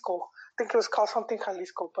Jalisco. I think it was called something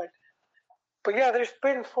Jalisco, but yeah, there's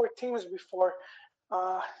been 4 teams before.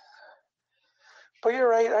 But you're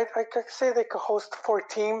right. I could say they could host 4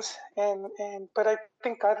 teams, but I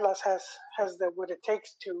think Atlas has what it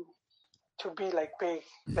takes to be like big.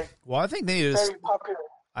 Like, well, I think they very popular.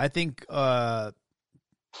 I think Grupo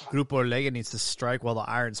Orlega needs to strike while the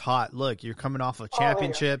iron's hot. Look, you're coming off a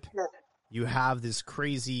championship. Yeah. You have this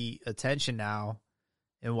crazy attention now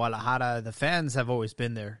in Guadalajara. The fans have always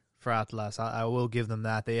been there for Atlas. I will give them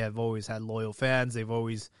that. They have always had loyal fans. They've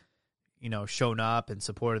always, shown up and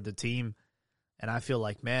supported the team. And I feel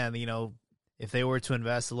like, man, if they were to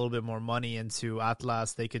invest a little bit more money into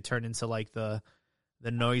Atlas, they could turn into like the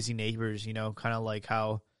noisy neighbors, kind of like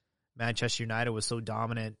how Manchester United was so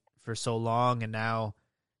dominant for so long, and now,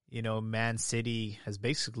 Man City has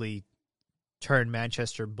basically turned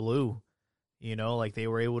Manchester blue, like they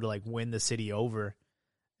were able to like win the city over.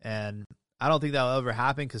 And I don't think that'll ever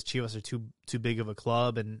happen because Chivas are too big of a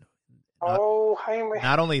club, and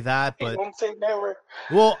not only that, but don't say never.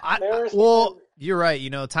 Well, you're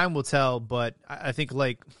right. Time will tell, but I think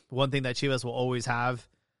like one thing that Chivas will always have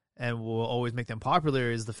and will always make them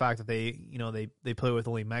popular is the fact that they play with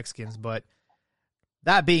only Mexicans. But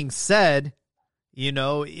that being said,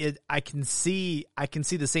 I can see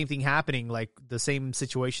the same thing happening, like the same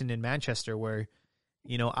situation in Manchester where,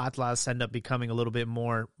 Atlas end up becoming a little bit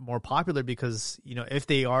more popular because, if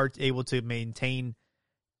they are able to maintain,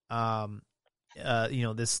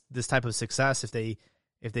 this type of success, if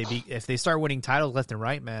they start winning titles left and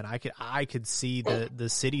right, man, I could see the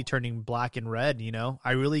city turning black and red.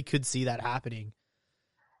 I really could see that happening.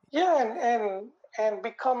 Yeah, and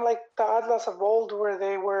become like the Atlas of old, where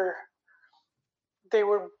they were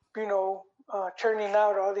churning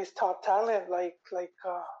out all these top talent like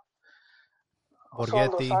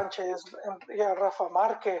Osvaldo Sanchez and Rafa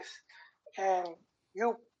Marquez, and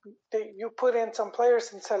you put in some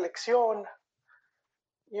players in selección,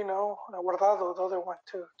 Guardado, the other one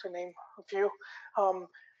to name a few,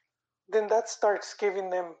 then that starts giving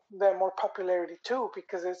them more popularity too,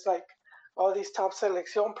 because it's like all these top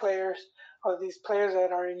selección players, all these players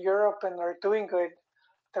that are in Europe and are doing good,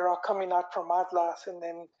 they're all coming out from Atlas, and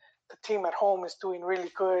then the team at home is doing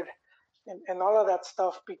really good, and all of that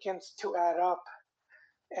stuff begins to add up.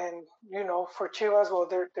 And for Chivas, well,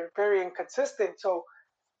 they're very inconsistent. So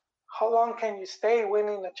how long can you stay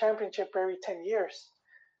winning a championship every 10 years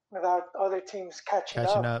without other teams catching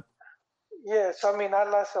up? Yeah, so I mean,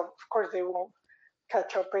 Atlas, of course, they won't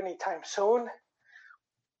catch up anytime soon,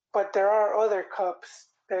 but there are other cups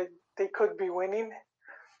that they could be winning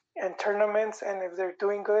and tournaments, and if they're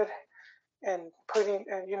doing good and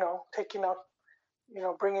taking out,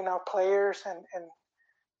 bringing out players and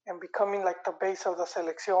becoming like the base of the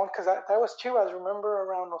selección, because that was Chivas, remember,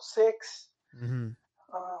 around 06, mm-hmm.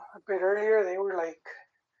 A bit earlier, they were like,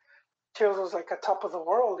 Chivas was like a top of the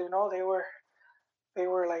world, they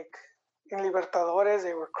were like in Libertadores.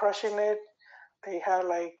 They were crushing it. They had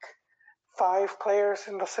like 5 players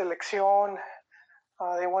in the selección.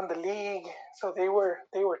 They won the league, so they were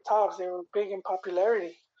tops. They were big in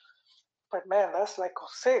popularity. But man, that's like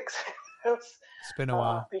 06. It's been a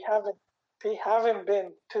while. They haven't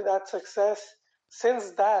been to that success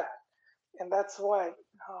since that, and that's what.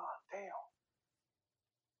 Oh damn!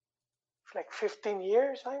 Like 15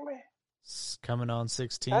 years, Jaime. It's coming on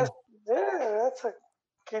 16. That's a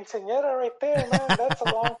quinceañera right there, man. That's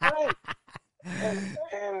a long time,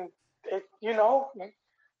 and it,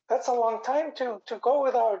 that's a long time to go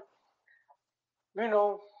without,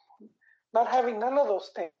 not having none of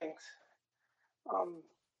those things.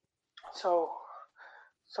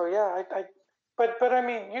 So yeah, but I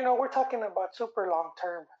mean, we're talking about super long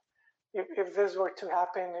term. If this were to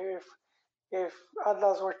happen, if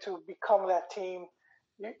Atlas were to become that team,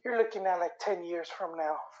 you're looking at like 10 years from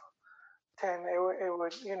now. 10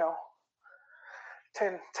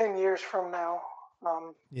 years from now.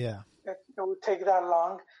 Yeah. It would take that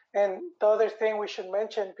long. And the other thing we should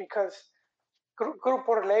mention, because Grupo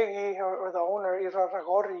Orlegui, or the owner,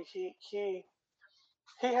 Irarragorri, he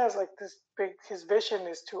has like this his vision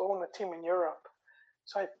is to own a team in Europe.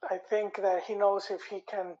 So I think that he knows if he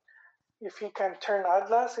can turn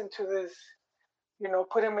Atlas into this,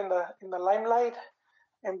 put him in the limelight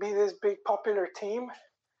and be this big popular team,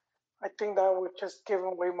 I think that would just give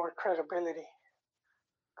him way more credibility.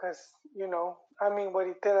 Because, what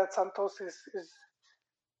he did at Santos is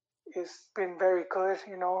been very good,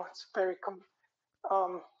 it's very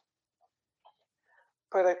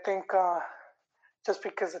but I think just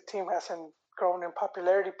because the team hasn't grown in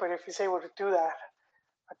popularity, but if he's able to do that,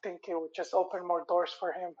 I think it would just open more doors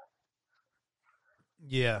for him.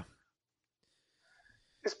 Yeah.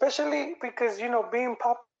 Especially because, being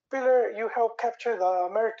popular, you help capture the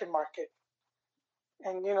American market.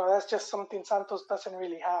 And, that's just something Santos doesn't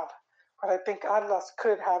really have. But I think Atlas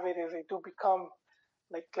could have it if they do become,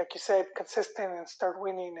 like you said, consistent and start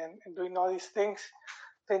winning and doing all these things.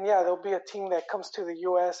 Then, yeah, there'll be a team that comes to the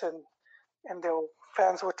U.S. and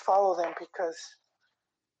fans would follow them because,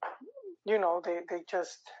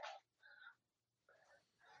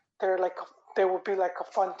 they would be like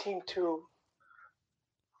a fun team to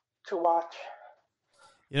watch.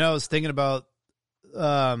 I was thinking about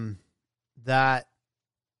that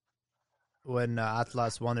when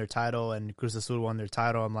Atlas won their title and Cruz Azul won their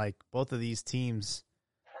title. I'm like, both of these teams,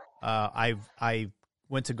 I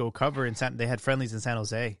went to go cover they had friendlies in San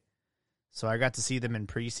Jose, so I got to see them in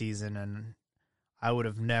preseason, and I would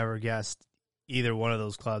have never guessed either one of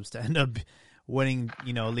those clubs to end up winning,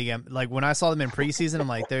 Liga. Like when I saw them in preseason, I'm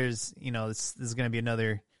like, there's, this is going to be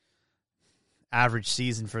another average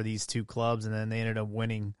season for these two clubs, and then they ended up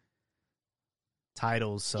winning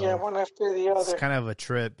titles. So yeah, one after the other. It's kind of a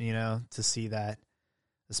trip, to see that,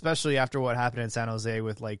 especially after what happened in San Jose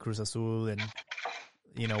with like Cruz Azul and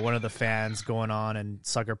one of the fans going on and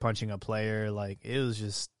sucker punching a player. Like it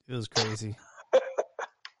was crazy.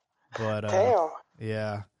 But damn.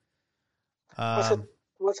 Yeah.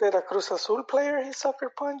 Was it a Cruz Azul player he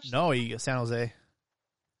sucker punched? No, San Jose.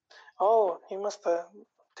 Oh, he must have.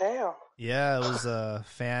 Damn. Yeah, it was a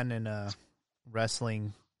fan in a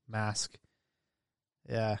wrestling mask.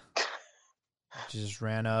 Yeah. Just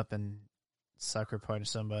ran up and sucker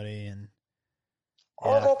punched somebody. And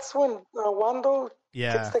yeah. Oh, that's when Wando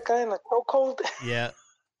gets the guy in a chokehold. Yeah.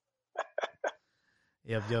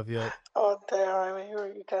 Yep. Oh, damn. I mean,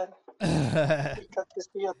 you got to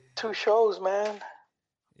see 2 shows, man.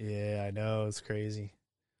 Yeah, I know. It's crazy.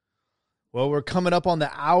 Well, we're coming up on the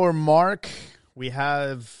hour mark. We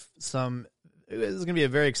have this is going to be a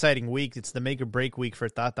very exciting week. It's the make or break week for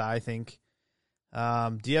Tata, I think.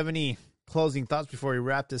 Do you have any closing thoughts before we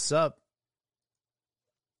wrap this up?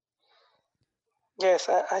 Yes,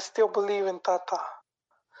 I still believe in Tata.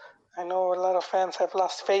 I know a lot of fans have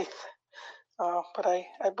lost faith, but I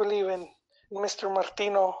believe in Mr.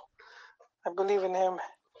 Martino. I believe in him.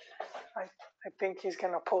 I think he's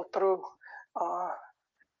going to pull through.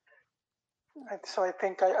 So I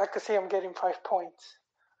think I could see him getting 5 points.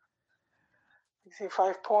 I see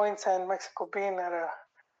 5 points and Mexico being at a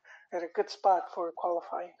good spot for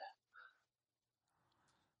qualifying.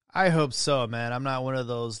 I hope so, man. I'm not one of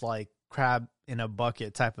those like crab in a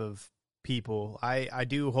bucket type of people. I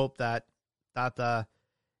do hope that Tata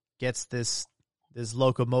gets this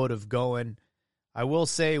locomotive going. I will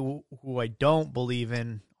say who I don't believe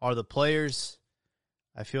in are the players.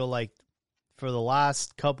 I feel like for the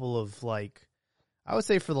last couple of I would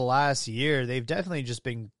say for the last year, they've definitely just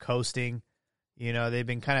been coasting. They've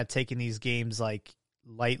been kind of taking these games like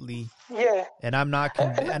lightly. Yeah. And I'm not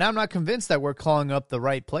convinced that we're calling up the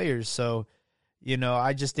right players. So,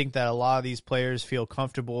 I just think that a lot of these players feel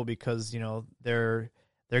comfortable because, they're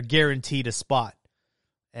guaranteed a spot.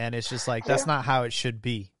 And it's just like, that's not how it should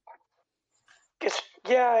be.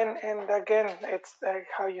 And again, it's like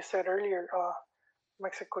how you said earlier,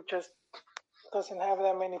 Mexico just doesn't have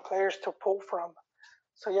that many players to pull from.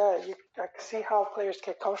 So I can see how players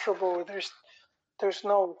get comfortable. There's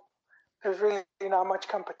really not much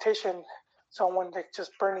competition. Someone like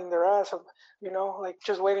just burning their ass, like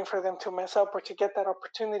just waiting for them to mess up or to get that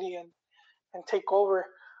opportunity and take over.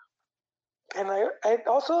 And I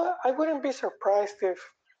wouldn't be surprised if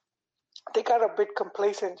they got a bit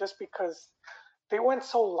complacent just because they went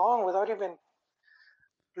so long without even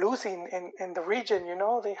losing in the region.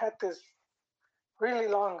 They had this really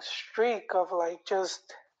long streak of like just.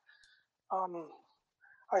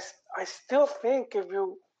 I still think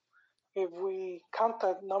if we count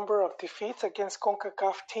the number of defeats against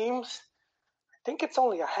CONCACAF teams, I think it's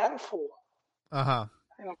only a handful. Uh-huh.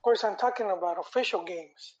 And of course, I'm talking about official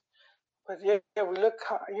games. But we look,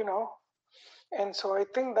 and so I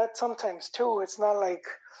think that sometimes too, it's not like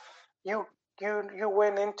you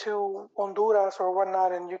went into Honduras or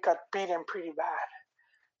whatnot and you got beaten pretty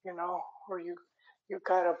bad, or you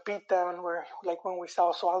got a beat down where, like when we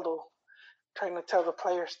saw Osvaldo trying to tell the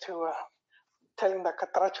players telling the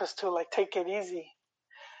Catrachos to like take it easy.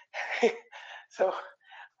 So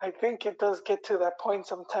I think it does get to that point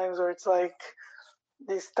sometimes where it's like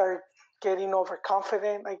they start getting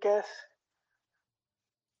overconfident, I guess.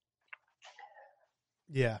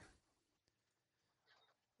 Yeah.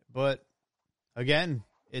 But again,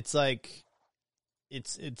 it's like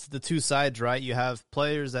it's the two sides, right? You have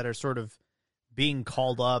players that are sort of being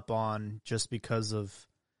called up on just because of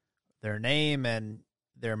their name and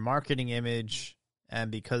their marketing image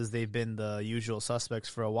and because they've been the usual suspects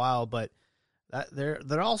for a while, but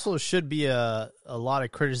there also should be a lot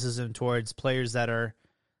of criticism towards players that are,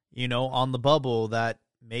 on the bubble that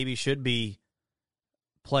maybe should be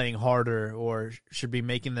playing harder or should be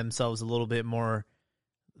making themselves a little bit more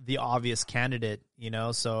the obvious candidate,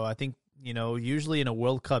 So I think, usually in a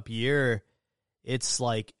World Cup year, it's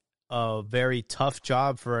like a very tough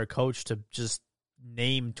job for a coach to just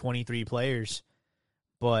name 23 players.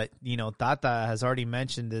 But, Tata has already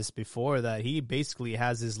mentioned this before that he basically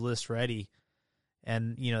has his list ready.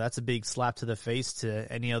 And, that's a big slap to the face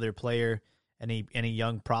to any other player, any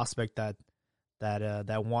young prospect that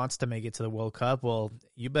wants to make it to the World Cup. Well,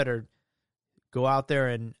 you better go out there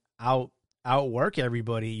and outwork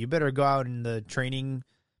everybody. You better go out in the training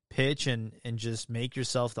pitch and just make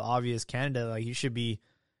yourself the obvious candidate. Like, you should be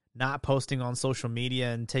not posting on social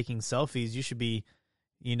media and taking selfies. You should be,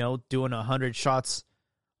 doing 100 shots,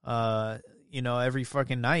 every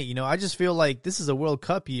fucking night. I just feel like this is a World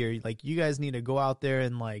Cup year. Like, you guys need to go out there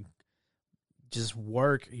and like just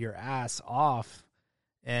work your ass off.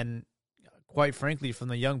 And quite frankly, from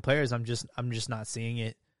the young players, I'm just not seeing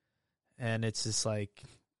it. And it's just like,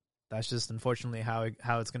 that's just unfortunately how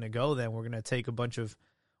it's going to go. Then we're going to take a bunch of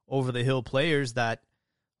over the hill players that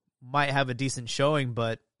might have a decent showing,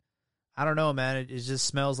 but I don't know, man. It just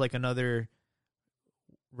smells like another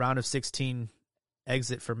round of 16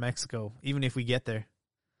 exit for Mexico, even if we get there.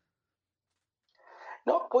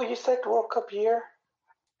 No, well, you said World Cup year.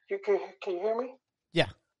 Can you hear me? Yeah.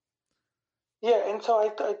 Yeah, and so I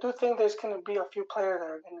do think there's going to be a few players that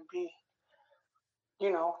are going to be,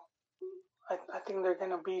 I think they're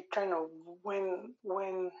going to be trying to win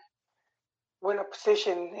a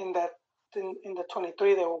position in the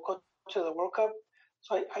 23 that will go to the World Cup.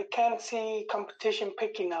 So I can see competition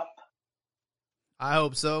picking up. I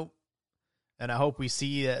hope so. And I hope we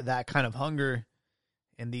see that kind of hunger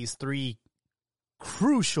in these 3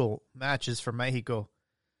 crucial matches for Mexico.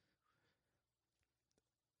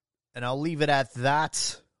 And I'll leave it at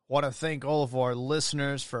that. Want to thank all of our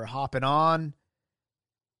listeners for hopping on.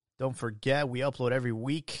 Don't forget, we upload every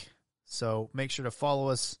week. So make sure to follow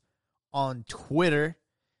us on Twitter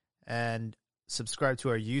and subscribe to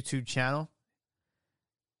our YouTube channel.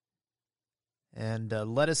 And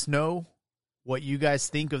let us know what you guys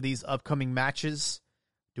think of these upcoming matches.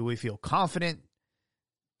 Do we feel confident?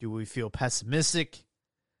 Do we feel pessimistic?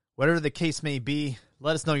 Whatever the case may be,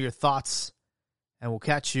 let us know your thoughts, and we'll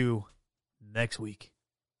catch you next week.